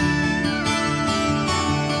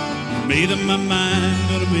 Made up my mind,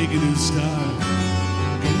 gonna make a new start.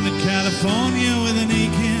 Going to California with an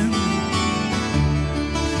aching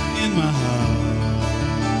in my heart.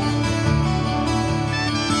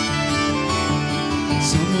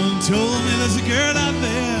 Someone told me there's a girl out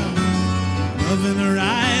there, love in her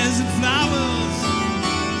eyes and flowers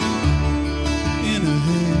in her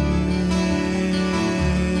hair.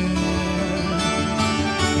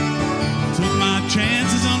 Took my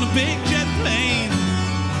chances on a big jet plane.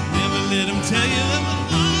 Never let them tell you that we're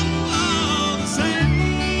all the same.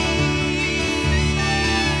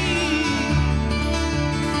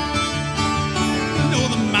 You know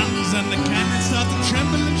the mountains and the canyons start to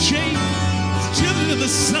tremble and shake as children of the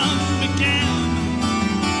sun began.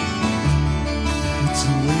 It's a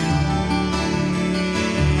way.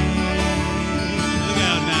 Look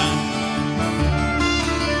out now.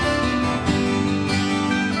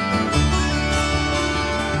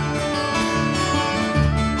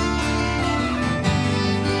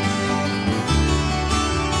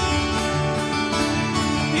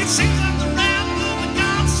 It seems like the rattle of the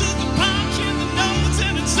guns to the punch in the nose,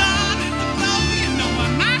 and it's starting to blow. You know I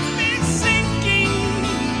might be sinking.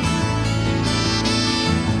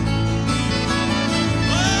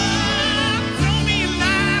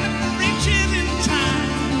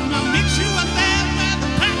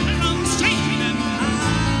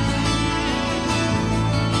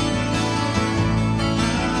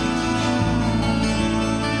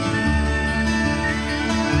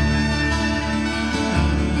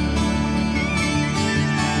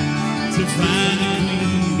 to find a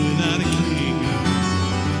queen without a king.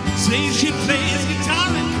 Says she plays guitar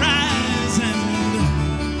and cries and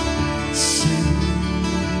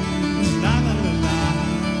sings la la la la.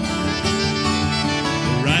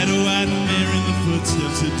 Ride a white mare in the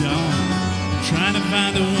footsteps of dawn, trying to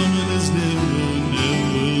find a woman that's never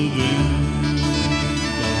been.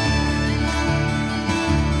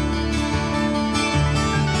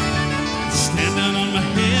 Stand down on my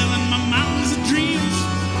hill and my mountains of dreams,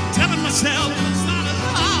 telling myself it's not as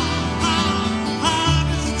hard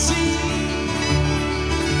as it seems.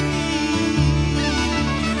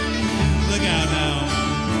 Look out now.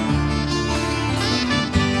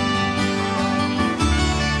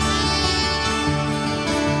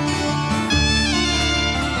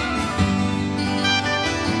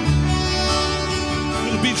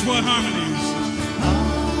 Little Beach Boy harmonies.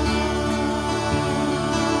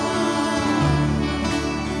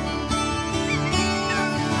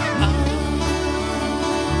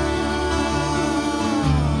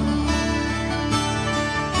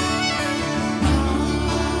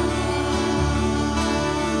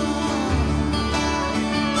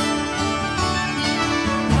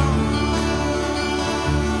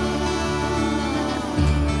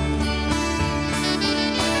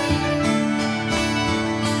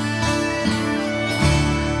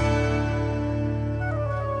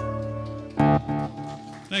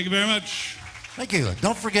 Thank you very much. Thank you.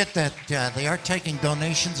 Don't forget that they are taking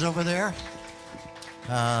donations over there.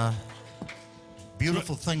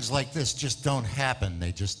 Beautiful things like this just don't happen.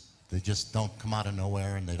 They just don't come out of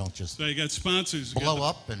nowhere, and they don't just So you got sponsors. blow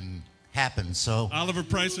up and happen. So Oliver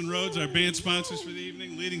Price and Rhodes, our band sponsors for the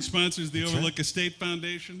evening. Leading sponsors, the Overlook Estate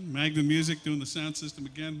Foundation. Magnum Music doing the sound system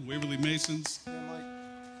again. Waverly Masons.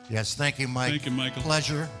 yes, thank you, Mike. Thank you, Michael.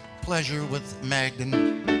 Pleasure with Magden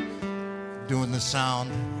doing the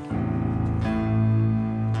sound.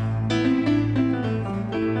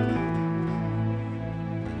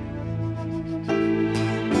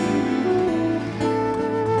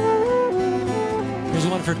 Here's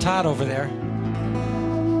one for Todd over there.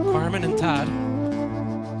 Carmen and Todd.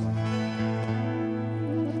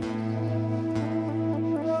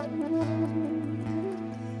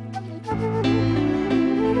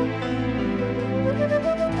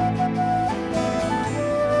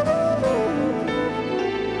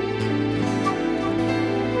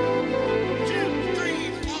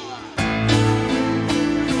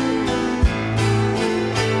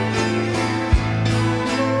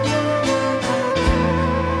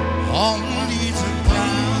 All the leaves are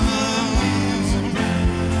brown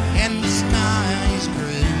and the sky is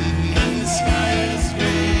gray.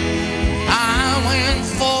 I went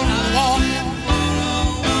for a walk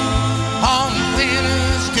on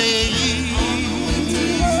Winter's Day.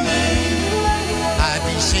 I'd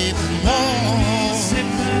be safe and warm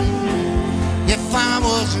if I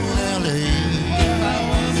was in LA.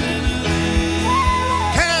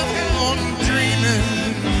 California dreaming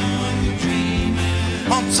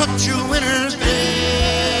on such a winter's day.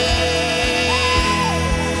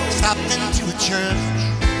 Stopped into a church,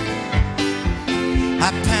 I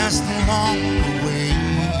passed along the way.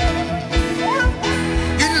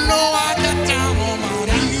 You know I got down on my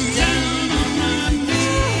knees,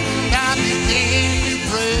 I began to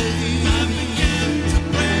pray.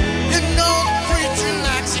 You know the preacher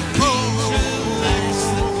likes it cold,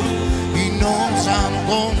 he knows I'm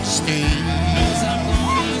gonna stay.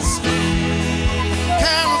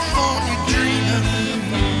 California dreaming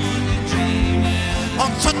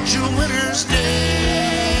on such a winter's day.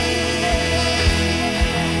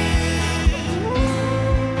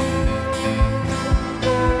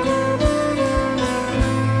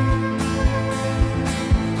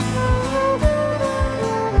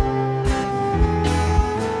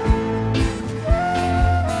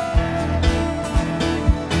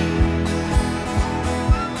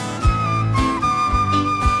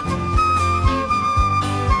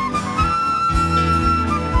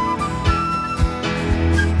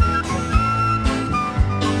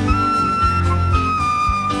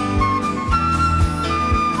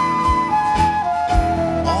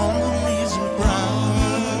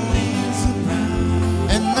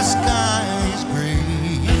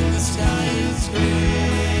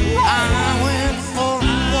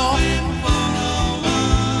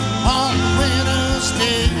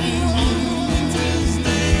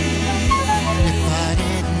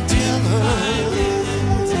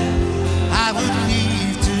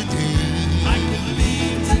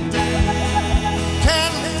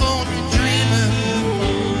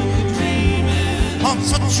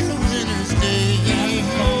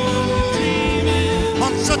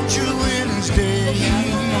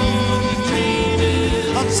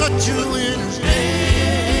 such a winter's day.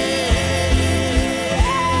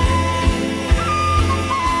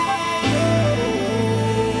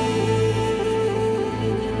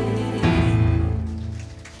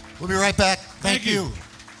 We'll be right back. Thank you.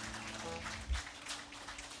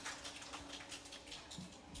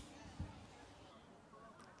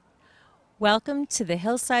 Welcome to the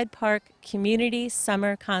Hillside Park Community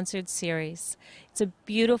Summer Concert Series. It's a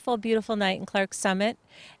beautiful, beautiful night in Clark Summit,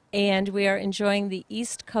 and we are enjoying the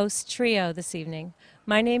East Coast Trio this evening.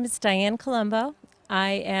 My name is Diane Colombo. I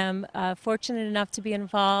am fortunate enough to be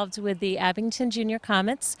involved with the Abington Junior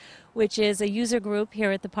Comets, which is a user group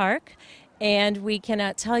here at the park, and we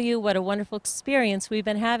cannot tell you what a wonderful experience we've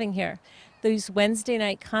been having here. These Wednesday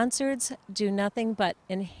night concerts do nothing but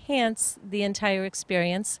enhance the entire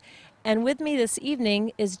experience. And with me this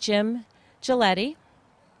evening is Jim Giletti,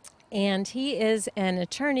 and he is an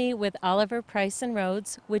attorney with Oliver Price and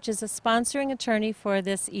Rhodes, which is a sponsoring attorney for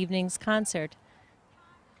this evening's concert.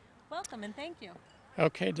 Welcome and thank you.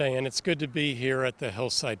 Okay, Diane, it's good to be here at the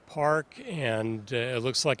Hillside Park, and it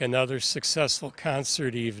looks like another successful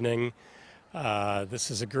concert evening. This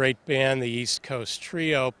is a great band, the East Coast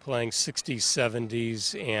Trio, playing 60s,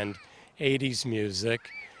 70s, and 80s music,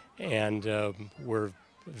 and we're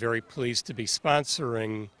very pleased to be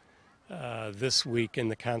sponsoring this week in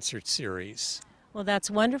the concert series. Well,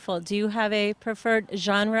 that's wonderful. Do you have a preferred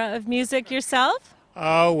genre of music yourself?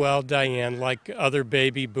 Oh, well, Diane, like other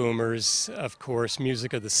baby boomers, of course,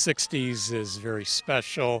 music of the 60s is very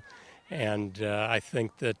special, and I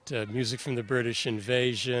think that music from the British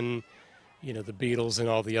invasion, you know, the Beatles and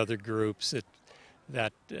all the other groups,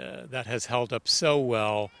 that has held up so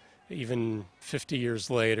well. Even 50 years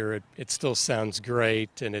later, it still sounds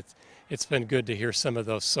great, and it's been good to hear some of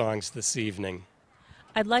those songs this evening.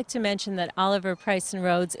 I'd like to mention that Oliver Price and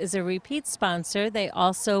Rhodes is a repeat sponsor. They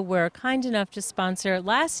also were kind enough to sponsor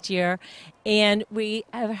last year, and we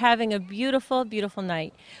are having a beautiful, beautiful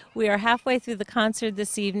night. We are halfway through the concert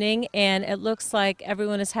this evening, and it looks like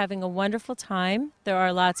everyone is having a wonderful time. There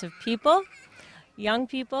are lots of people, young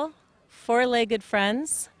people, four-legged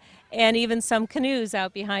friends, and even some canoes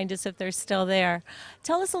out behind us if they're still there.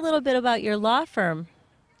 Tell us a little bit about your law firm.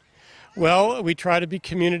 Well, we try to be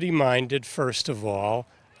community-minded, first of all,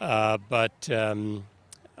 but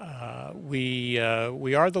we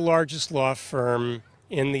are the largest law firm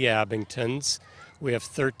in the Abingtons. We have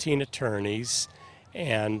 13 attorneys,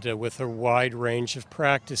 and with a wide range of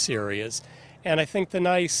practice areas. And I think the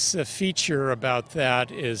nice feature about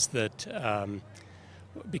that is that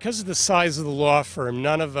because of the size of the law firm,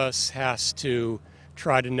 none of us has to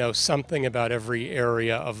try to know something about every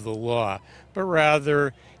area of the law, but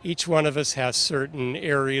rather each one of us has certain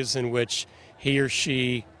areas in which he or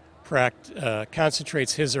she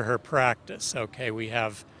concentrates his or her practice. Okay, we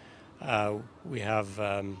have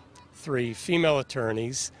 3 female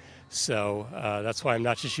attorneys, so that's why I'm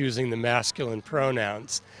not just using the masculine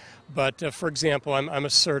pronouns. But for example, I'm a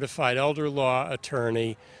certified elder law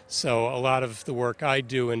attorney, so a lot of the work I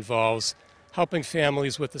do involves helping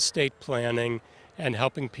families with estate planning and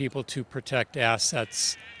helping people to protect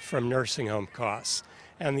assets from nursing home costs.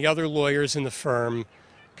 And the other lawyers in the firm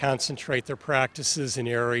concentrate their practices in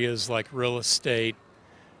areas like real estate,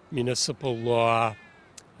 municipal law,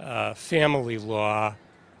 family law,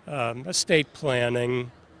 estate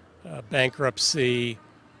planning, bankruptcy,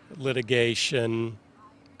 litigation,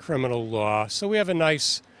 criminal law. So we have a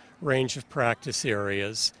nice range of practice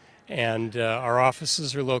areas, and our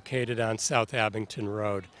offices are located on South Abington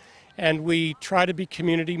Road. And we try to be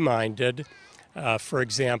community-minded. For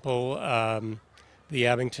example, the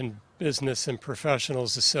Abington Business and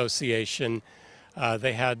Professionals Association,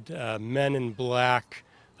 they had Men in Black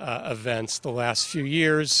events the last few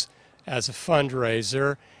years as a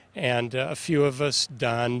fundraiser, and a few of us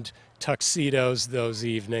donned tuxedos those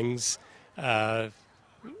evenings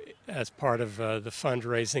as part of the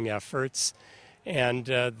fundraising efforts. And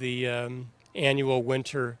the annual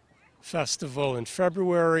Winter Festival in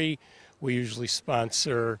February, we usually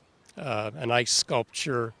sponsor an ice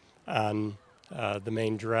sculpture on the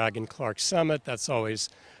main drag in Clark Summit. That's always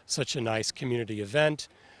such a nice community event.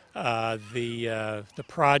 The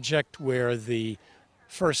project where the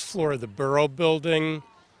first floor of the Borough Building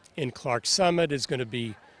in Clark Summit is going to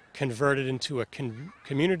be converted into a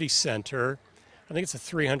community center. I think it's a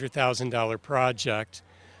 $300,000 project.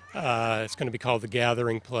 It's going to be called the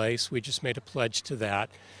Gathering Place. We just made a pledge to that.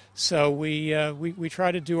 So we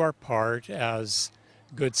try to do our part as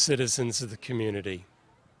good citizens of the community.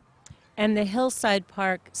 And the Hillside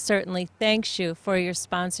Park certainly thanks you for your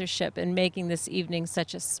sponsorship and making this evening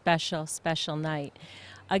such a special, special night.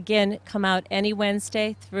 Again, come out any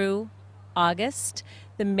Wednesday through August.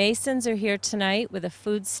 The Masons are here tonight with a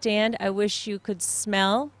food stand. I wish you could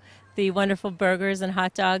smell the wonderful burgers and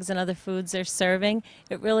hot dogs and other foods they're serving.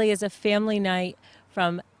 It really is a family night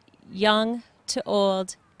from young to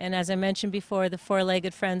old. And as I mentioned before, the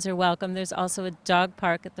four-legged friends are welcome. There's also a dog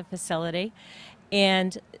park at the facility.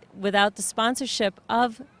 And without the sponsorship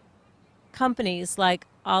of companies like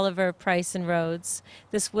Oliver, Price, and Rhodes,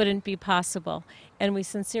 this wouldn't be possible. And we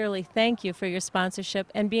sincerely thank you for your sponsorship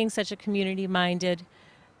and being such a community-minded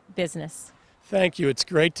business. Thank you. It's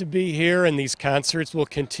great to be here, and these concerts will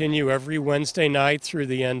continue every Wednesday night through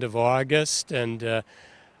the end of August. And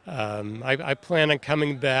I plan on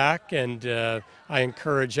coming back, and I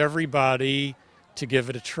encourage everybody to give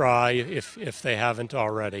it a try if they haven't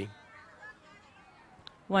already.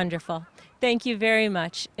 Wonderful. Thank you very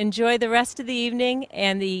much. Enjoy the rest of the evening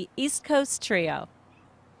and the East Coast Trio.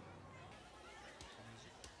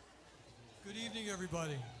 Good evening,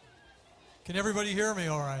 everybody. Can everybody hear me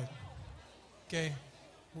all right? Okay.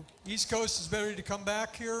 East Coast is ready to come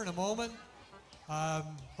back here in a moment.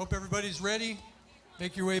 Hope everybody's ready.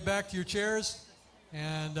 Make your way back to your chairs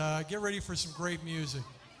and get ready for some great music.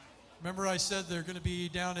 Remember I said they're going to be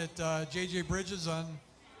down at J.J. Bridges on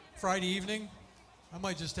Friday evening? I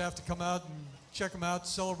might just have to come out and check them out,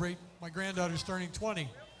 celebrate my granddaughter's turning 20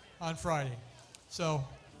 on Friday. So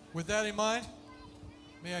with that in mind,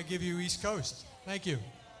 may I give you East Coast. Thank you.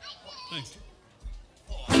 Thanks.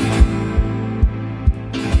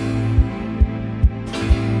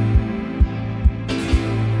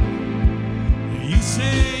 You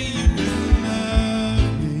say you will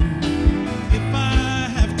love me if I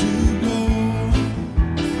have to go.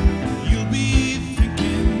 You'll be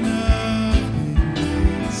thinking of me.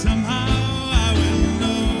 Somehow I will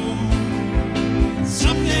know.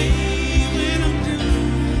 Someday when I'm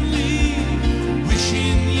truly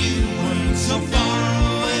wishing you weren't so far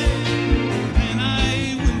away, then I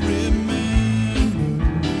will remember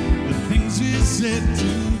the things we said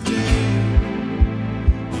today.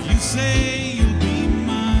 You say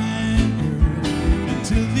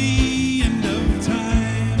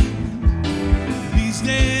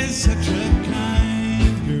such a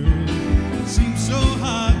kind girl seems so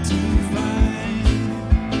hard to find.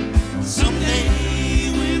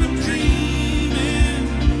 Someday when I'm dreaming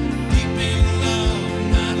deep in love,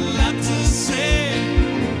 not a lot to say,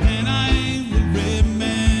 then I will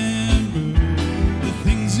remember the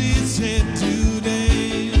things we said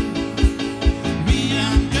today. Me,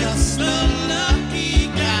 I'm just a lucky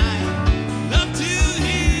guy. Love to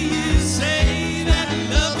hear you say that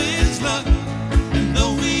love is luck.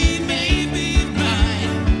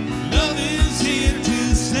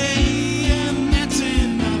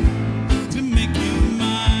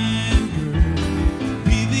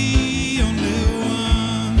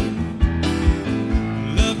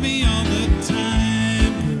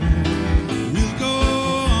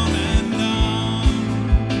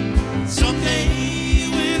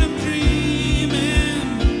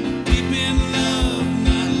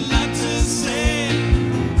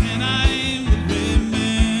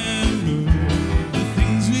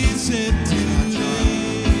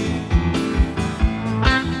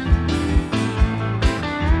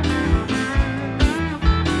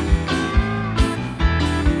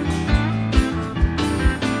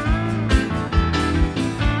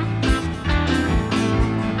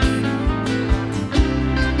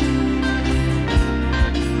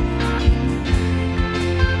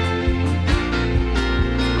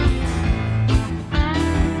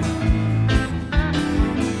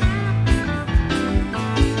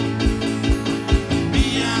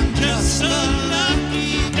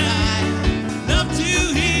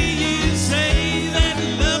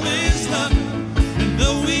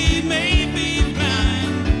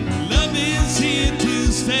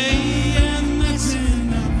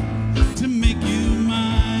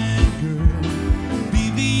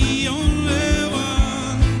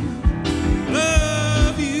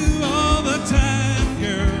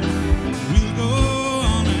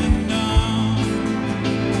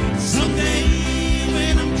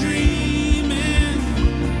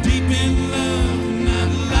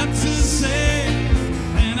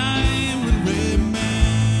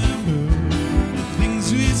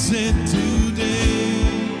 said today.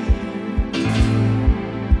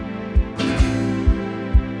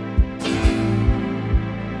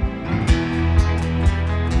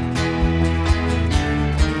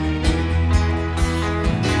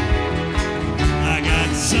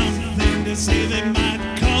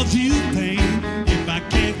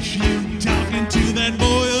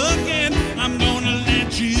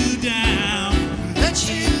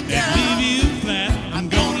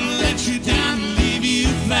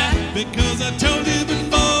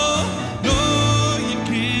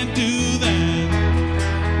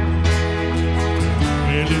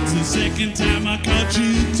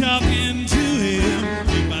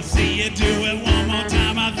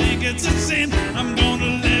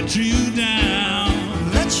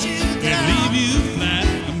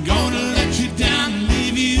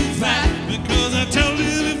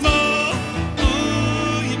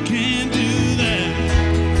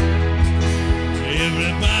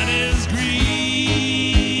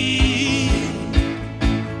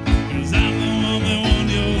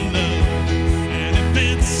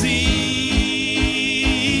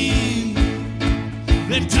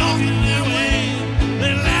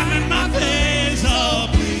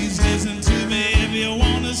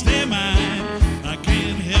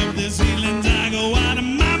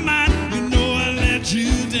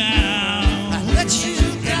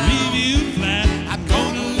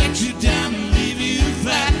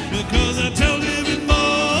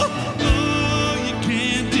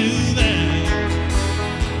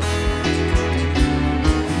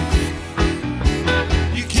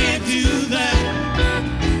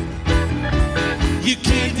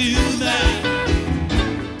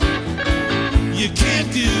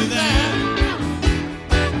 can't do that.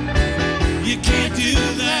 You can't do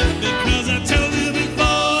that because I told you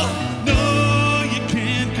before. No, you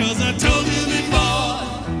can't, cause I told you before.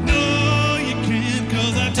 No, you can't,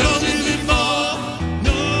 cause I told you before.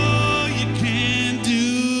 No, you can't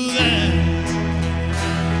do that.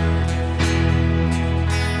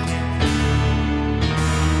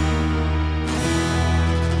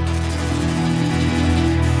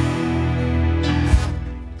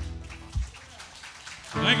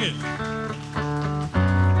 Thank you.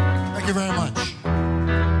 Thank you very much.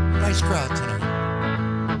 Nice crowd tonight.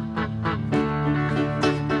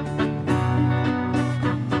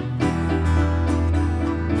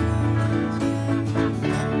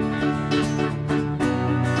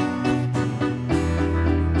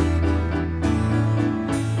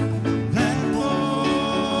 That boy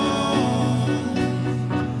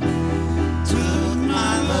took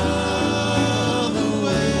my love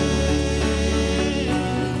away,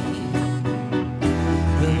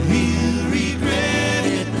 but he'll regret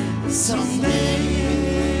it someday.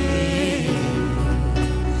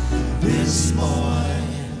 This boy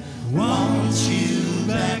wants you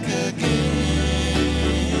back again.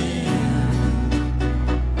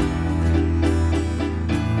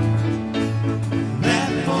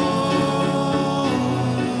 That boy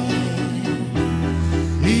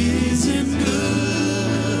isn't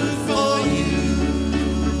good for you.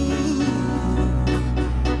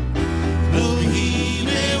 Though he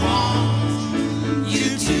may want you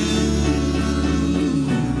to.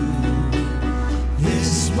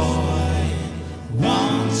 This boy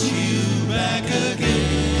wants you back again.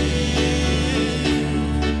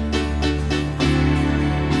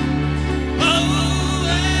 Oh,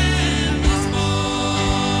 and this boy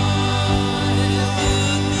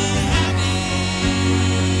would be happy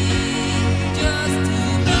just to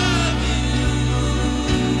love you,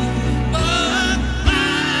 but my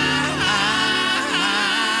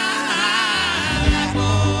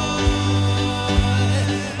boy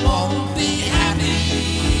won't be happy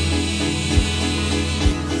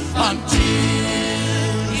until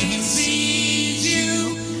he sees you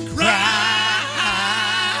cry.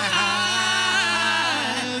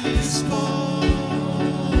 This boy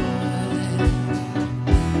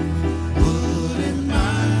wouldn't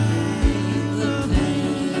mind the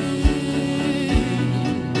pain,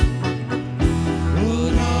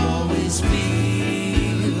 would always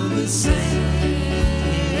feel the same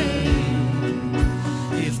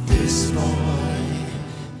if this boy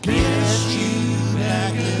gets you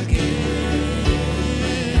back again.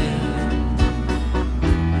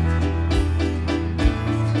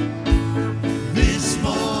 This boy,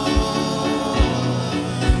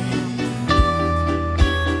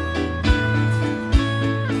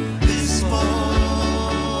 this boy,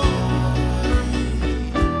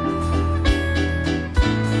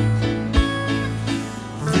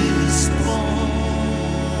 this boy.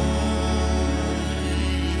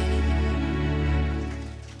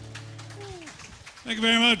 Thank you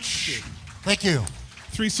very much. Thank you.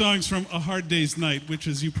 3 songs from A Hard Day's Night, which,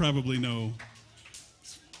 as you probably know,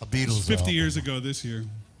 A Beatles 50 album. years ago this year.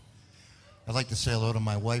 I'd like to say hello to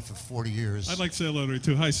my wife of 40 years. I'd like to say hello to her,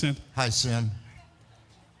 too. Hi, Sint. Hi, Sin.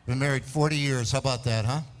 Been married 40 years. How about that,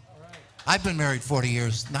 huh? I've been married 40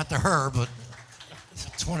 years. Not to her, but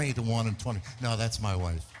 20 to 1 and 20. No, that's my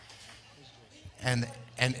wife. And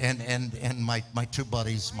my 2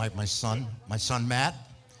 buddies, my son Matt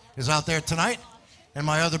is out there tonight. And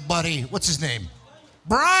my other buddy, what's his name?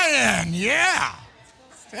 Brian, yeah.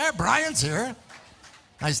 Yeah, Brian's here.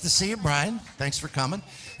 Nice to see you, Brian. Thanks for coming.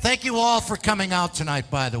 Thank you all for coming out tonight,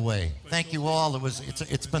 by the way. Thank you all.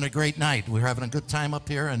 It's been a great night. We're having a good time up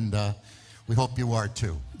here, and we hope you are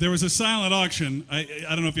too. There was a silent auction. I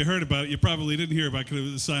don't know if you heard about it. You probably didn't hear about it because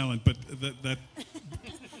it was silent, but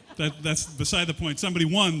that's beside the point. Somebody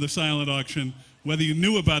won the silent auction, whether you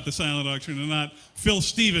knew about the silent auction or not. Phil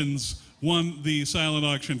Stevens won the silent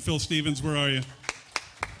auction. Phil Stevens, where are you?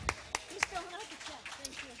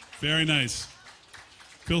 Very nice.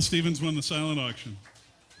 Phil Stevens won the silent auction.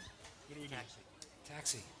 What do we do?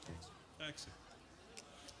 Taxi. Taxi.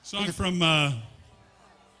 Song from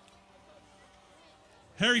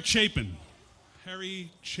Harry Chapin.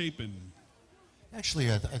 Harry Chapin.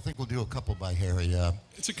 Actually, I think we'll do a couple by Harry.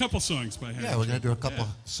 It's a couple songs by Harry. Yeah, we're going to do a couple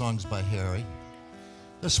Yeah. songs by Harry.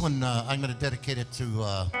 This one, I'm going to dedicate it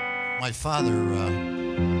to my father,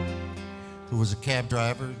 who was a cab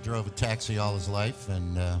driver, drove a taxi all his life,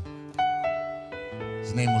 and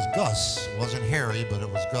his name was Gus. It wasn't Harry, but it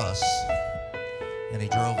was Gus. And he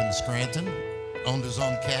drove in Scranton, owned his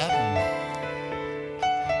own cab, and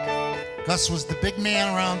Gus was the big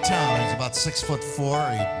man around town. He was about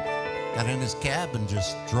 6'4". He'd got in his cab and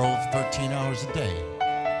just drove 13 hours a day.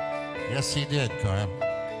 Yes, he did, Carl.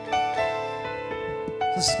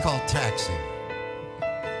 This is called Taxi.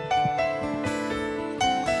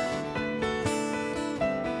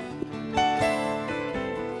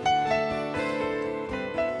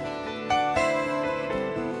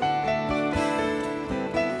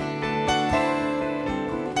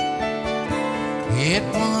 It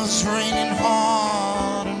was raining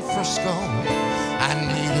hard in Frisco. I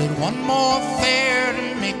needed one more fare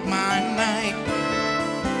to make my night.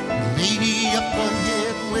 The lady up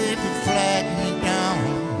ahead waved to flag me down.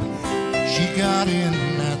 She got in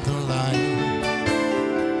at the light.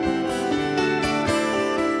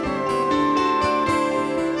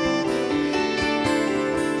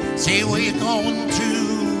 Say, where you going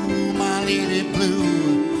to, my lady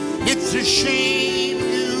blue? It's a shame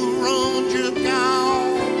you rolled your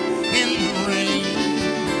gown in the rain.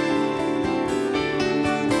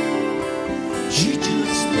 She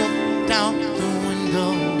just looked out the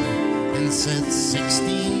window and said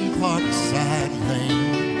 16 Parkside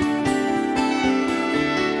Lane.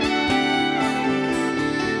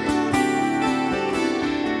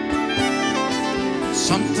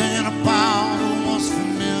 Something about her was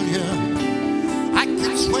familiar. I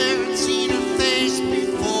could swear I'd seen her face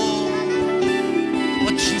before.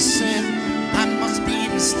 But she said I must be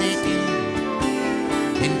mistaken,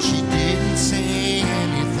 and she didn't say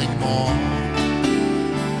anything more.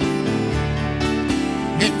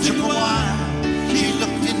 It took a while, she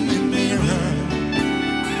looked in the mirror,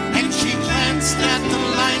 and she glanced at the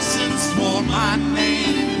license for my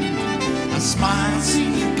name. A smile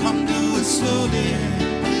seemed to come to her slowly.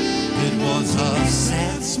 It was a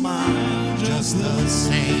sad smile, just the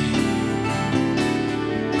same.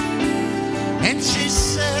 And she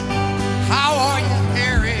said, how are you,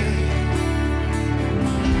 Harry?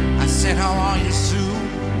 I said, how are you, Sue?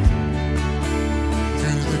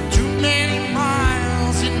 Through the too many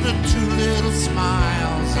miles and the too little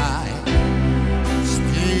smiles, I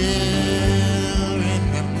still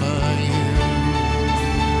remember you.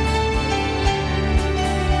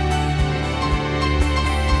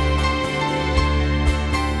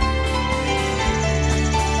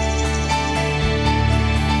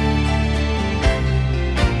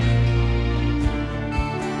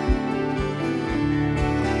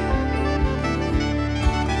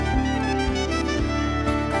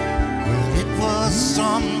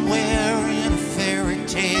 Somewhere in a fairy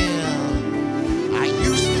tale, I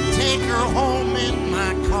used to take her home in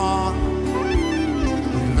my car.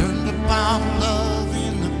 We learned about love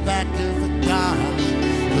in the back of a Dodge.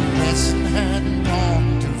 The lesson hadn't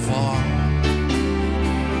gone too far.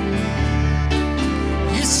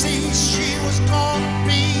 You see, she was gonna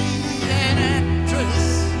be an actress,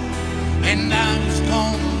 and I was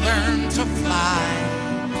gonna learn to fly.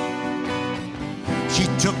 She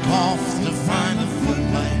took off to find the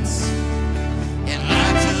footlights, and I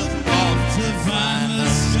took off to find the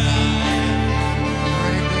sky.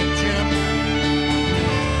 Baby Jim.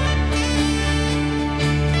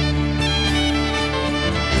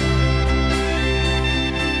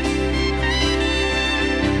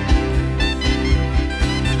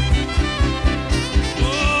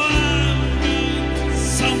 Oh, I've got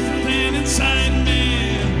something inside me,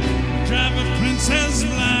 drive a princess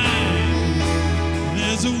blind.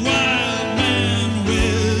 There's a wild man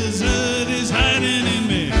wizard is hiding in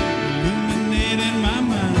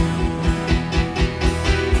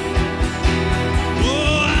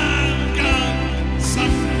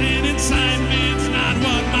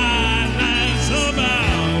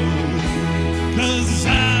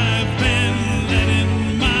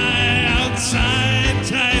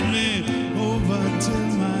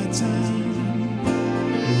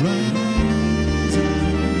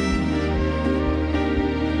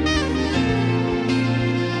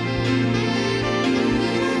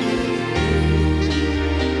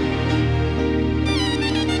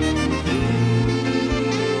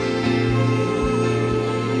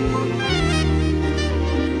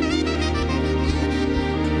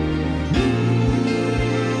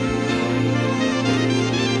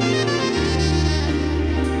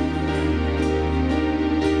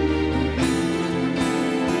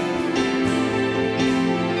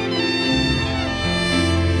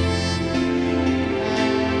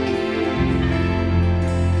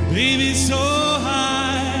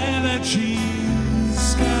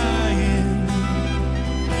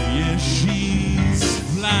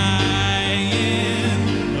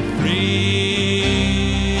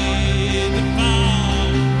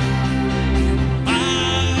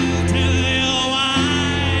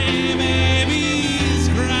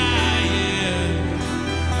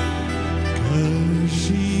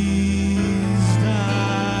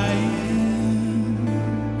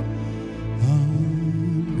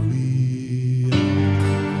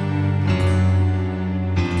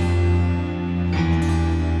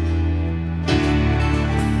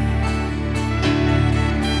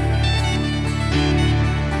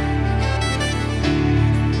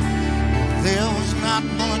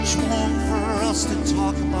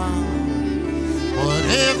while.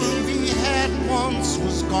 Whatever we had once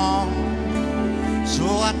was gone. So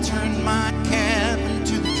I turned my cab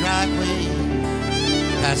into the driveway,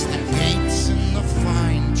 past the gates and the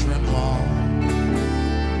fine trim lawn.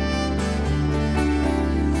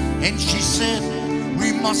 And she said,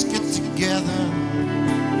 we must get together.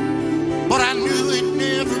 But I knew it'd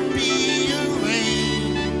never be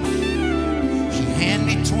arranged. She handed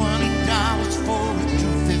me $20 for a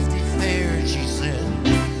 $2.50 fare. And she said,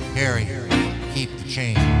 Harry, keep the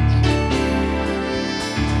change.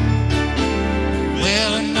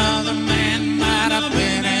 Well, another man might have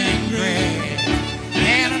been angry,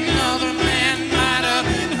 and another man might have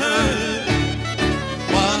been hurt,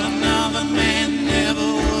 but another man never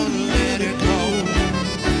would let her go.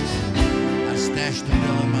 I stashed the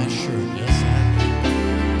bill in my shirt, yes I did.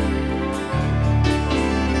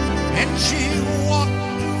 And she walked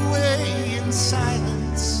away in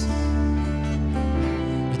silence.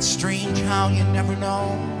 It's strange how you never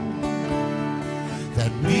know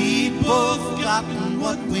that we both gotten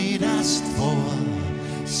what we'd asked for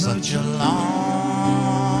such a long,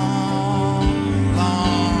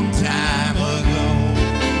 long time ago.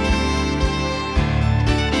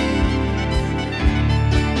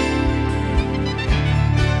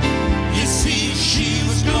 You see, she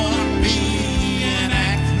was gonna be an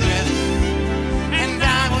actress, and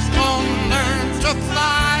I was gonna learn to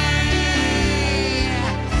fly.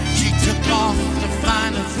 She took off to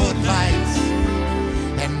find the footlights,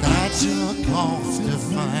 and I took off to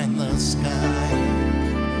find the sky.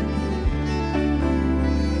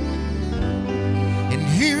 And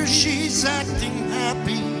here she's acting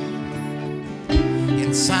happy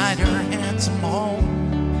inside her handsome home.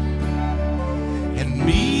 And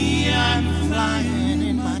me, I'm flying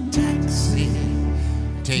in my taxi,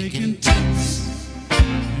 taking trips,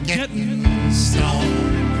 getting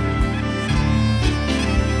stoned.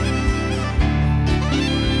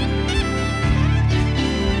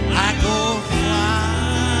 I go flying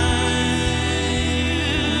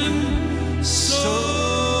so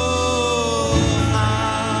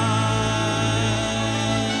high.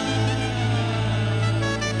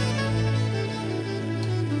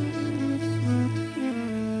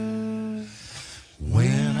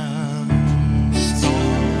 When I'm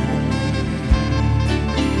stoned,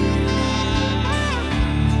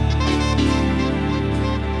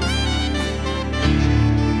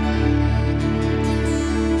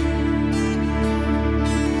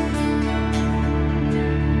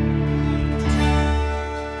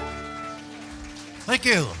 thank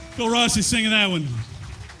you. Phil Rossi singing that one.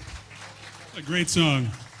 A great song.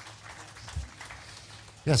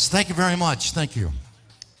 Yes, thank you very much. Thank you.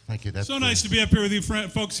 Thank you. That's So nice to be up here with you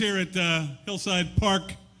folks here at Hillside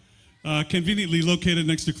Park, conveniently located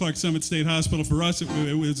next to Clark Summit State Hospital. For us,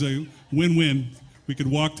 it was a win-win. We could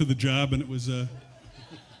walk to the job, and it was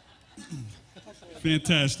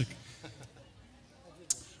fantastic.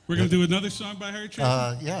 We're going to do another song by Harry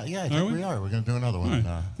Chapin? Yeah, I think we are. We're going to do another one. All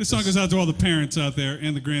right. This song goes out to all the parents out there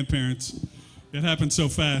and the grandparents. It happens so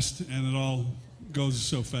fast, and it all goes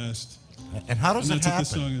so fast. And how does And it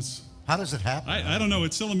that's happen? what this song is. How does it happen? I don't know.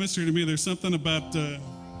 It's still a mystery to me. There's something about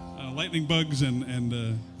lightning bugs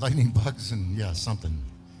and Lightning bugs and, yeah, something.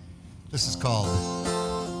 This is called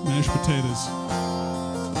mashed potatoes.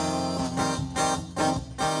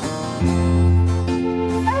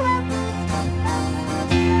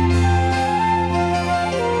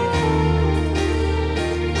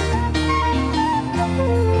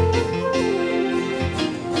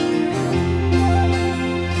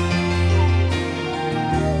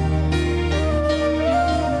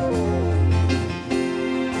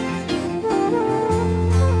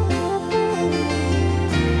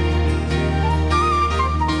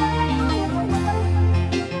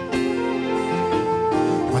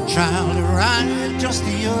 child arrived just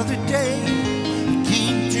the other day. He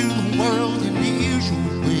came to the world in the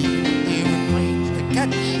usual way. There were planes to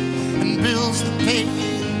catch and bills to pay.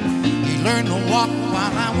 He learned to walk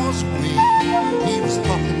while I was away. He was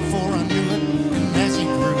talking before I knew it, and as he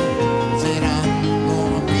grew, said, I'm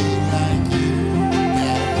gonna be like you.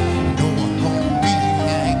 Yeah, no, I'm gonna be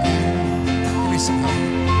like you. Give me some help.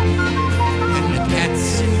 And the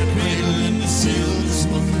cat's in the cradle and the silver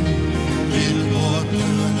spoon. Little boy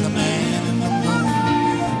blue and the man in the moon.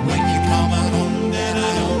 When you come home, Dad, I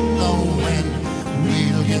don't know when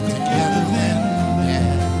we'll get together then.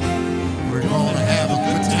 Yeah, we're gonna have a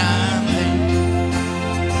good time then.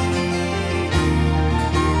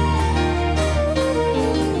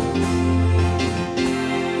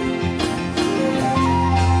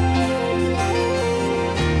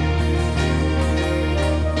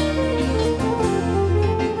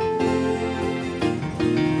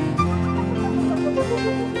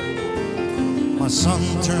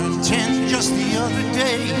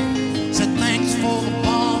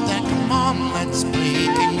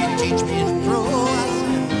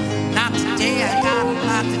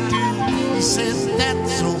 he said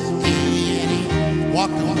that's okay, and he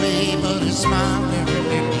walked away, but he smiled every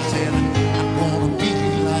day. He said, I'm gonna be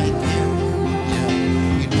like him, yeah,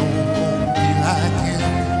 you know I'm gonna be like him.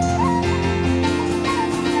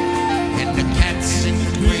 And the cats in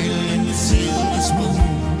the grill and the silver spoon,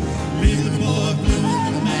 little boy blue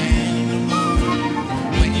and the man in the moon.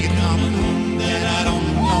 When you're coming home, that I don't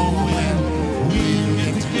know when we'll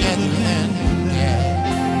get together then, yeah,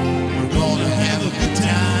 we're gonna have a good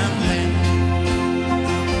time then.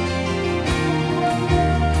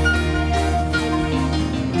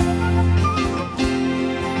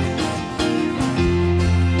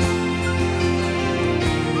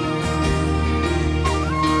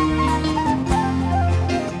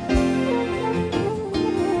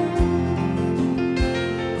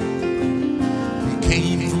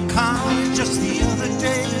 Just the other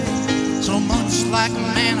day, so much like a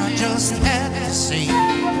man I just had to say,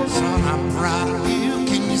 son, I'm proud of you,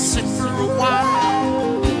 can you sit for a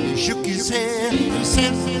while? He shook his head and he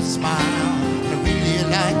said with a smile, I really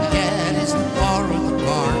like that, is to borrow the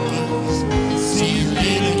car keys. See you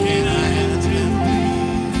later, can I have 10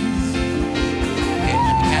 please? And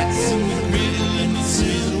the cats in the grill and the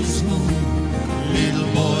silver spoon, little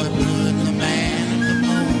boy blue and the man in the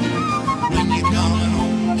moon. When you're coming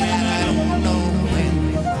home, that I don't know when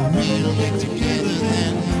we'll get together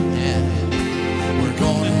then, yeah, we're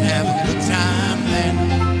gonna have a good time then.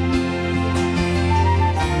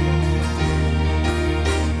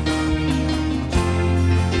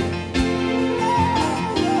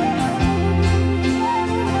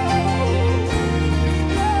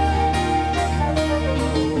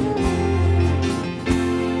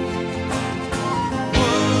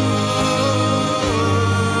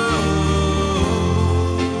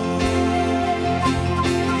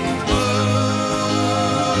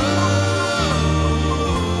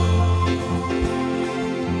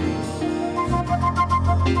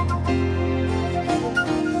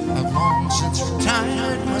 I've long since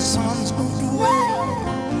retired, my son's moved away.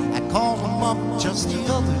 I called him up just the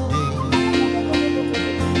other day.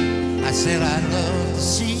 I said, I'd love to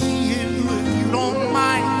see you if you don't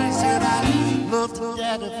mind. He said, I'd love to,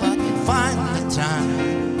 Dad, if I could find the time.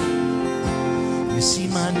 You see,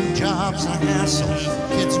 my new job's a hassle,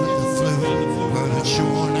 kids with the flu. But it's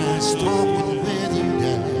sure nice talking with you,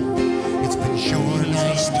 Dad. It's been sure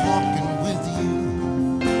nice talking with you.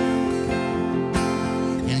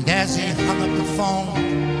 And as he hung up the phone,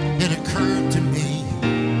 it occurred to me,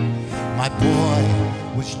 my boy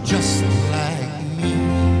was just like me.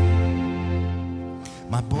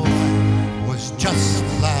 My boy was just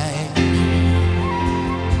like me.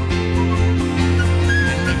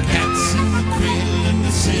 And the cats in the cradle and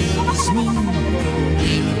the silver spoon,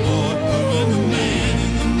 little boy blue and the man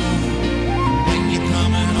in the moon. When you're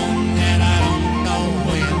coming home, Dad, I don't know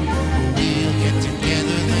when, but we'll get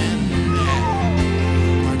together then, Dad.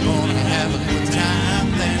 We're gonna have a good time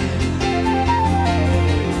then.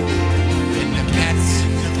 And the cats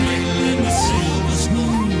in the cradle and the silver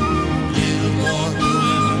spoon, little boy blue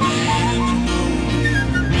and the man in the moon.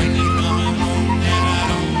 When you're coming home, Dad, I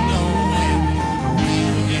don't know when, but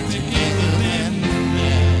we'll get together then,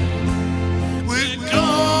 Dad. We're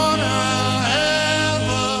gonna have a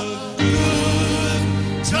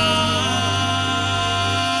good time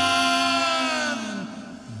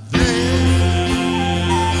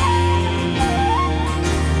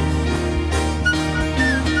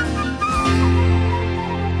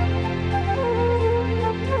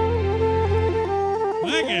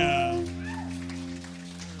Thank you.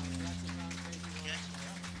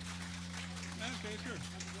 Okay, sure.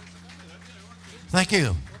 Thank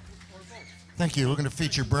you. Thank you. We're going to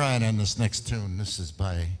feature Brian on this next tune. This is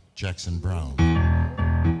by Jackson Brown.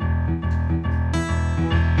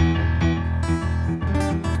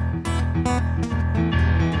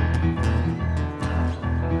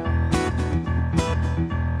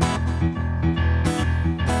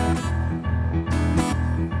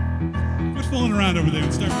 Quit fooling around over there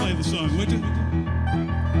and start playing the song, would you?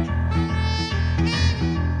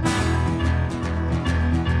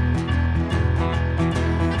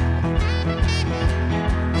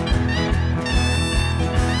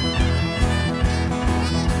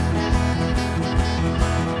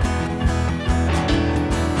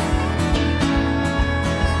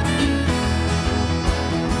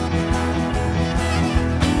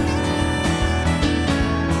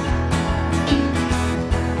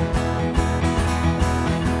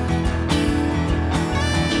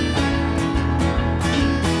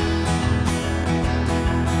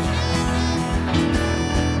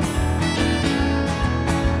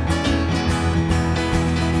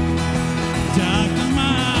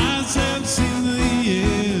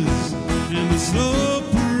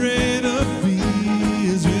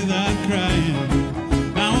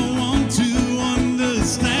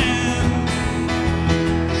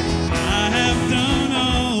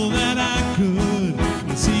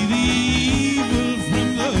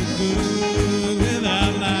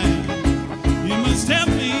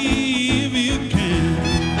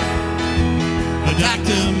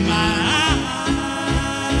 doctor my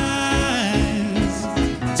eyes.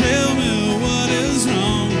 Tell me what is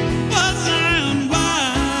wrong, 'cause I am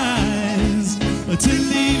wise to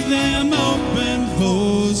leave them open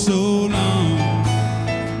for so long.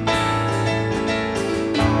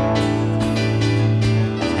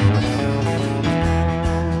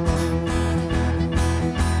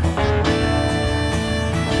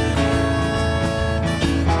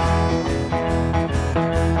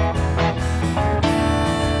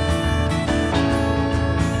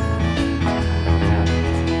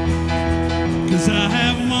 'Cause I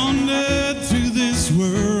have wandered through this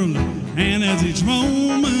world, and as each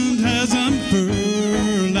moment has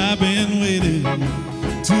unfurled, I've been waiting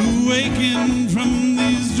to awaken from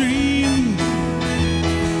these dreams.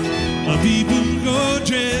 People go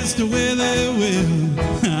dressed the way they will.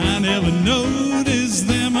 I never noticed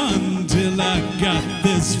them until I got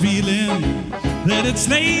this feeling that it's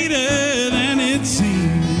later than it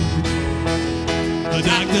seems.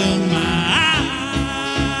 Doctor, my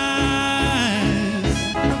eyes,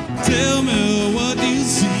 tell me what you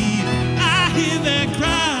see. I hear their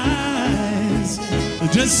cries.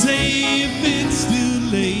 Just say if it's too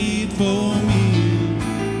late for me.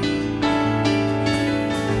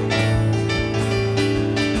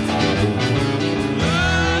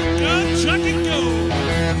 Chuck and go.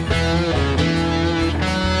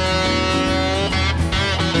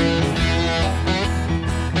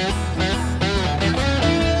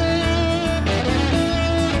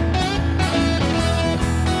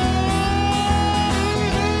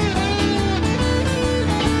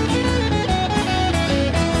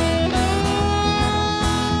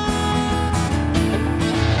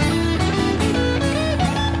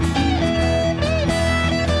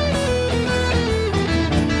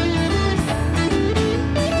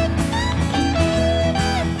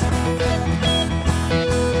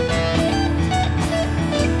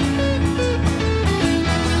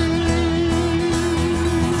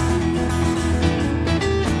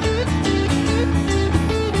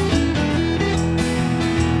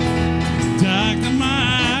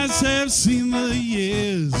 Seen the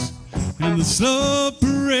years and the slow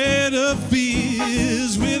parade of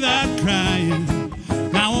fears without crying.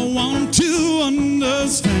 Now I want to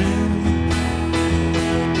understand.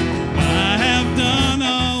 I have done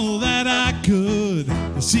all that I could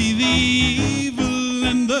to see the evil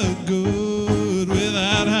and the good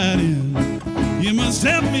without hiding. You must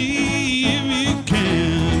help me if you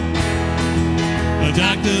can.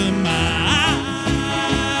 Doctor, my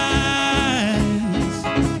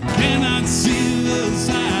see the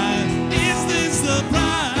side. Is this the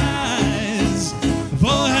prize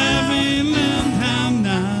for having learned how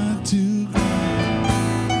not to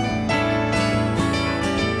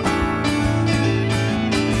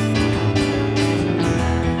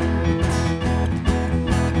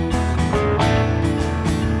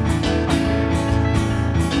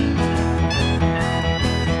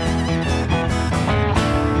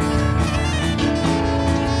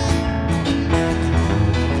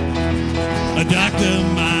Doctor,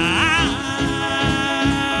 my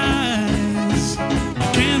eyes,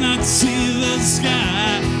 I cannot see the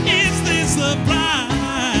sky. Is this the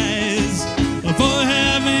prize for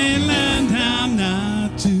having learned how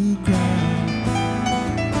not to cry?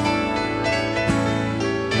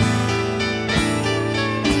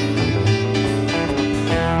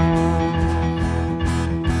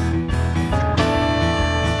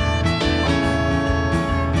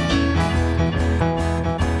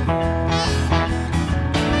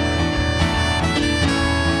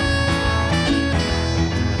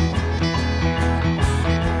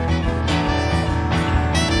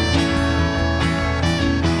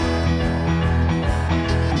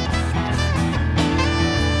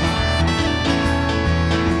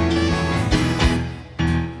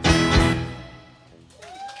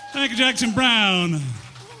 Thank you, Jackson Brown.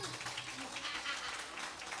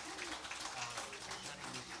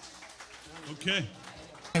 Okay.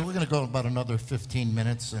 Hey, we're going to go about another 15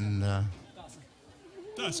 minutes and...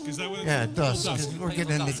 dusk, is that what it's Yeah, dusk. We're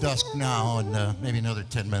getting into dusk now and maybe another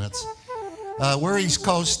 10 minutes. We're East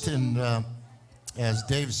Coast, and as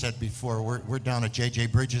Dave said before, we're down at J.J.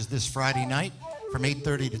 Bridges this Friday night from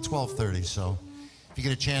 8:30 to 12:30. So if you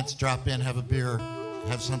get a chance, drop in, have a beer,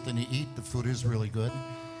 have something to eat. The food is really good.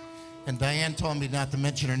 And Diane told me not to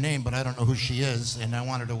mention her name, but I don't know who she is, and I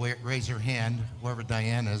wanted to raise her hand, whoever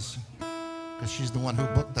Diane is, because she's the one who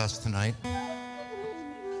booked us tonight.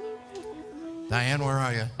 Diane, where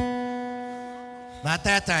are you? Not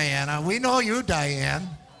that Diana. We know you, Diane.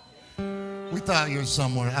 We thought you were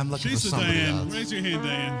somewhere. I'm looking for somebody Diane. else. Raise your hand,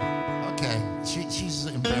 Diane. Okay. She's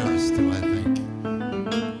embarrassed too, I think.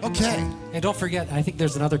 Okay. And don't forget, I think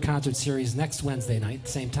there's another concert series next Wednesday night,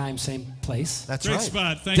 same time, same place. That's Great right.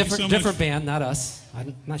 spot. Thank you so much. Different band, not us.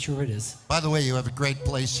 I'm not sure who it is. By the way, you have a great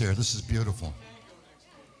place here. This is beautiful.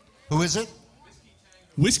 Who is it?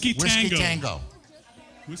 Whiskey Tango. Whiskey Tango.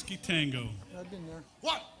 Whiskey Tango.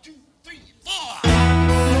 1, 2, 3, 4.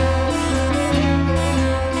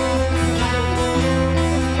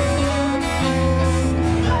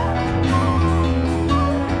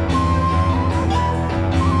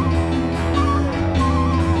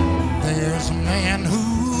 There's a man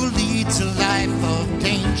who leads a life of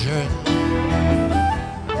danger,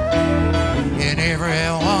 and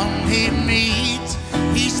everyone he meets,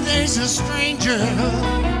 he stays a stranger.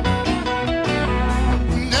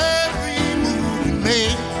 And every move he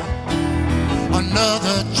makes,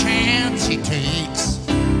 another chance he takes,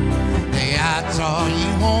 the odds are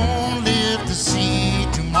you won't live to see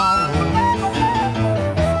tomorrow.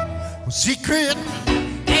 Well, secret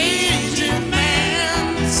agent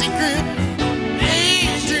man, secret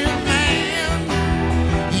agent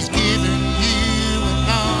man, he's giving you a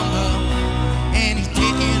number and he's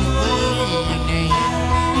taking away your name.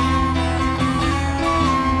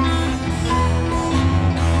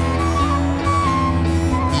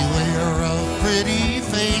 Beware of pretty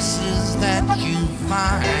faces that you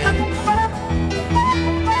find.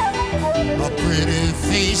 A pretty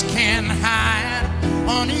face can hide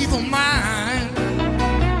an evil mind.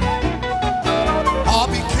 Oh,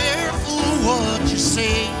 be careful what you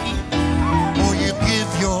say, or you give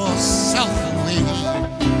yourself away.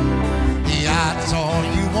 The odds are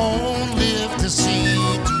you won't live to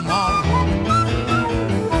see tomorrow.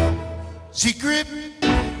 Secret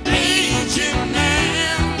agent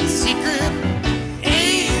man, secret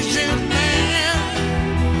agent man,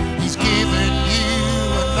 he's giving you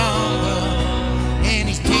a number and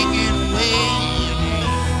he's taking away your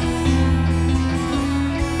name.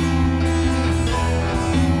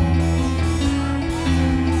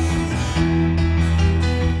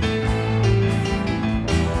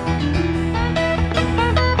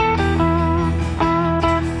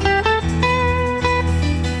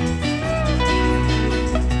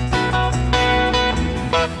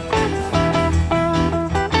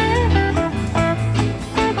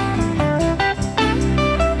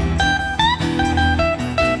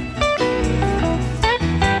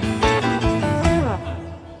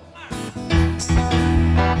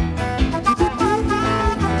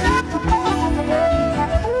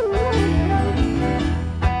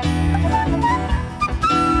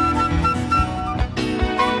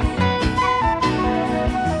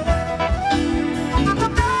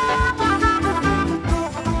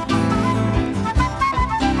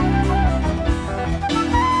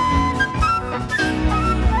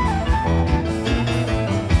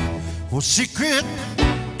 Well, secret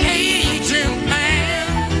agent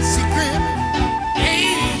man, secret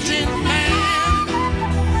agent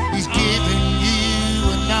man, he's giving you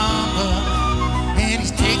a number and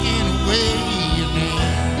he's taking away your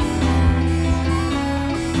name.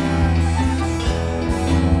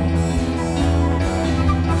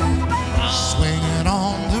 Swinging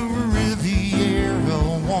on the Riviera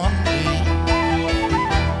one day,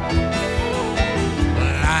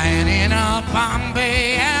 lying in a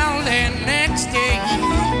Bombay alley next day.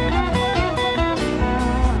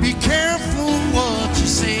 Be careful what you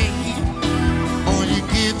say, or you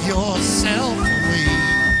give yourself away.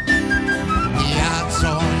 The odds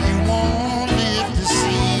are you won't live to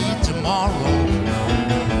see tomorrow.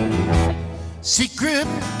 Secret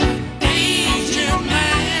agent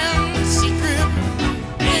man, secret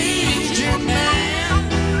agent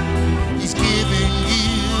man, he's giving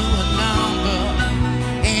you a number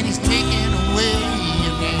and he's taking away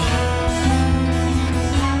your name.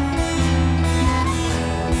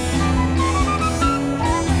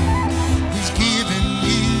 He's giving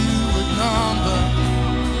you a number,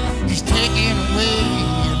 he's taking away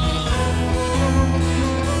your name.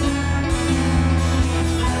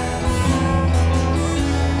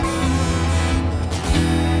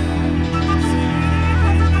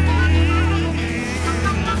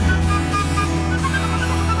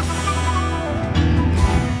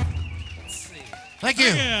 Thank you.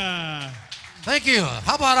 Yeah. Thank you.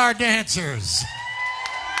 How about our dancers?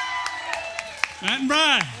 Matt and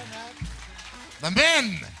Brian. The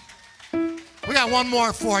men. We got one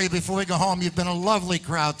more for you before we go home. You've been a lovely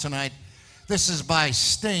crowd tonight. This is by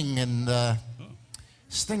Sting, and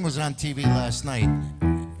Sting was on TV last night,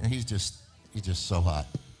 and he's just so hot.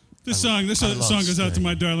 This song love goes out to Sting.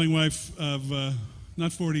 my darling wife of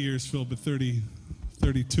not 40 years, Phil, but 32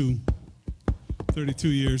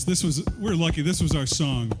 years. We're lucky. This was our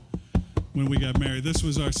song. when we got married. This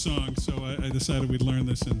was our song, so I decided we'd learn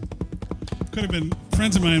this. And could have been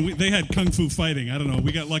friends of mine. They had kung fu fighting. I don't know.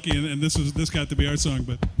 We got lucky, and this got to be our song,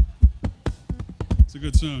 but it's a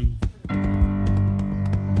good song.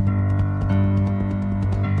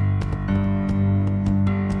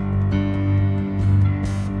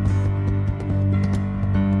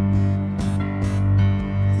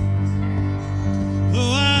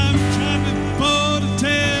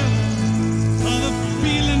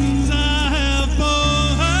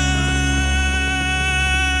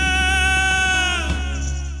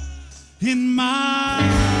 In my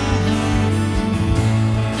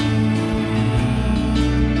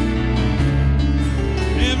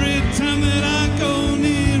every time that I go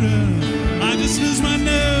near her, I just lose my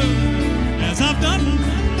nerve, as I've done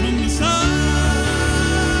from the start.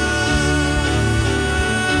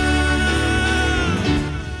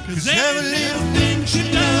 'Cause every little thing she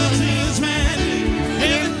does is magic.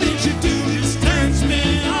 Everything she do just turns me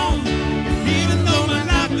on. Even though my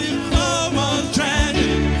life before was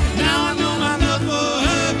tragic, now I know my love for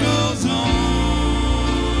her goes on.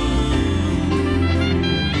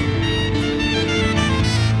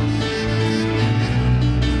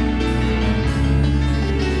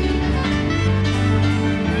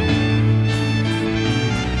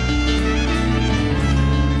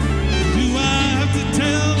 Do I have to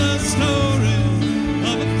tell the story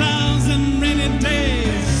of 1,000 rainy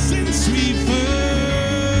days since we first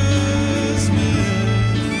met?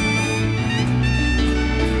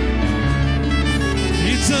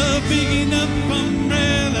 It's a big enough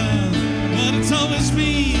umbrella, but it's always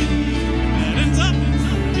me that ends up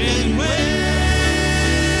getting wet.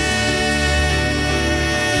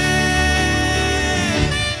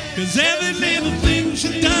 'Cause every little thing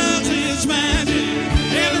she does is magic.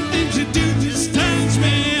 Everything she do just turns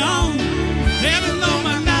me on. Even though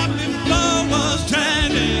my life before was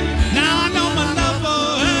tragic, now I know my love for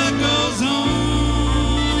her goes on.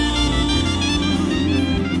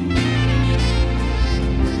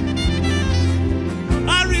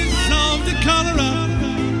 I resolved to call her up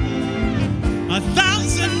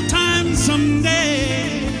 1,000 times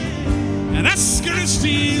someday and ask her if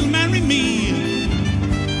she'll marry me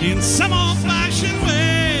in some old-fashioned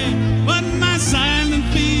way. But my silent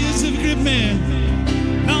fears have gripped me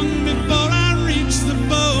long before I reach the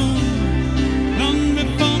phone, long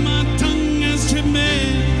before my tongue has tripped me.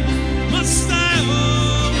 Must I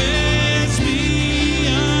always be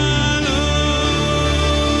alone?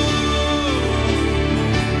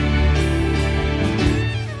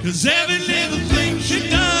 'Cause every little thing she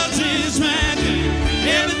does is magic.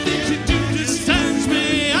 Everything she do just turns me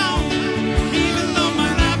on. Even though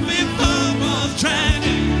my life before was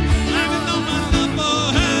tragic, even though my love for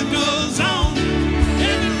her goes on.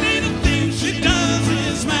 Every little thing she does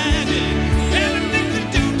is magic. Everything she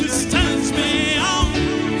do just turns me on.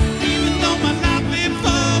 Even though my life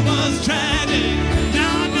before was tragic,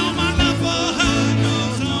 now I know my love for her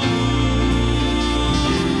goes on.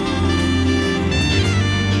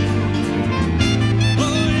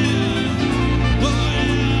 Oh yeah, oh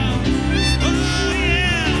yeah, oh yeah,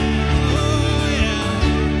 oh yeah,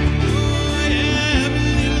 oh yeah. Every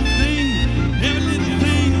little thing, every little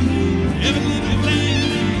thing, every little thing,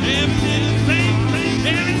 every little thing,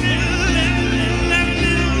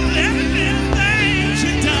 every little thing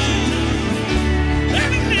she does,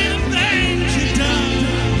 every little thing she does.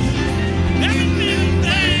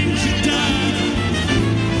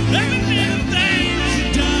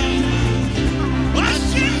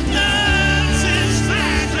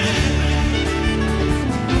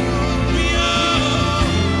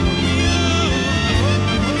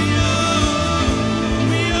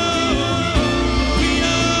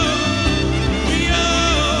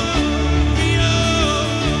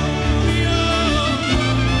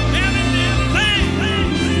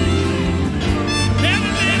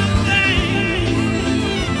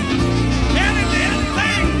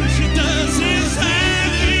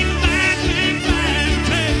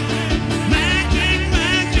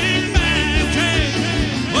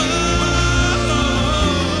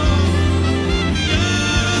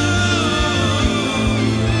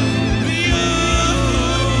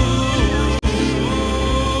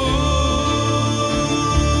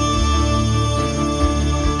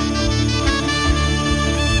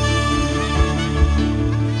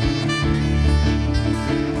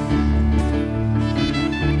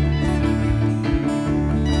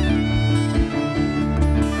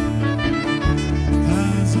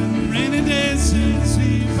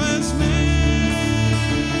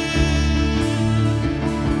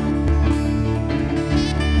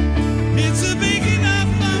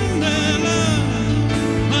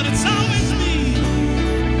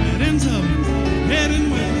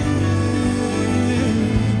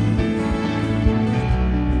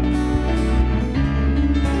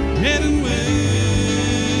 heading west.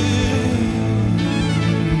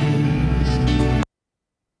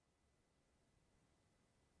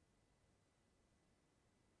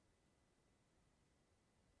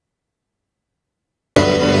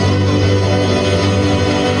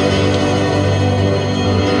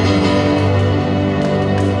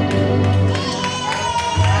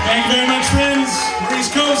 Thank you very much, friends. We're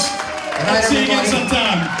East Coast. Good night, I'll see you again everybody.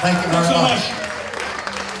 sometime. Thank you very Thanks so much. much.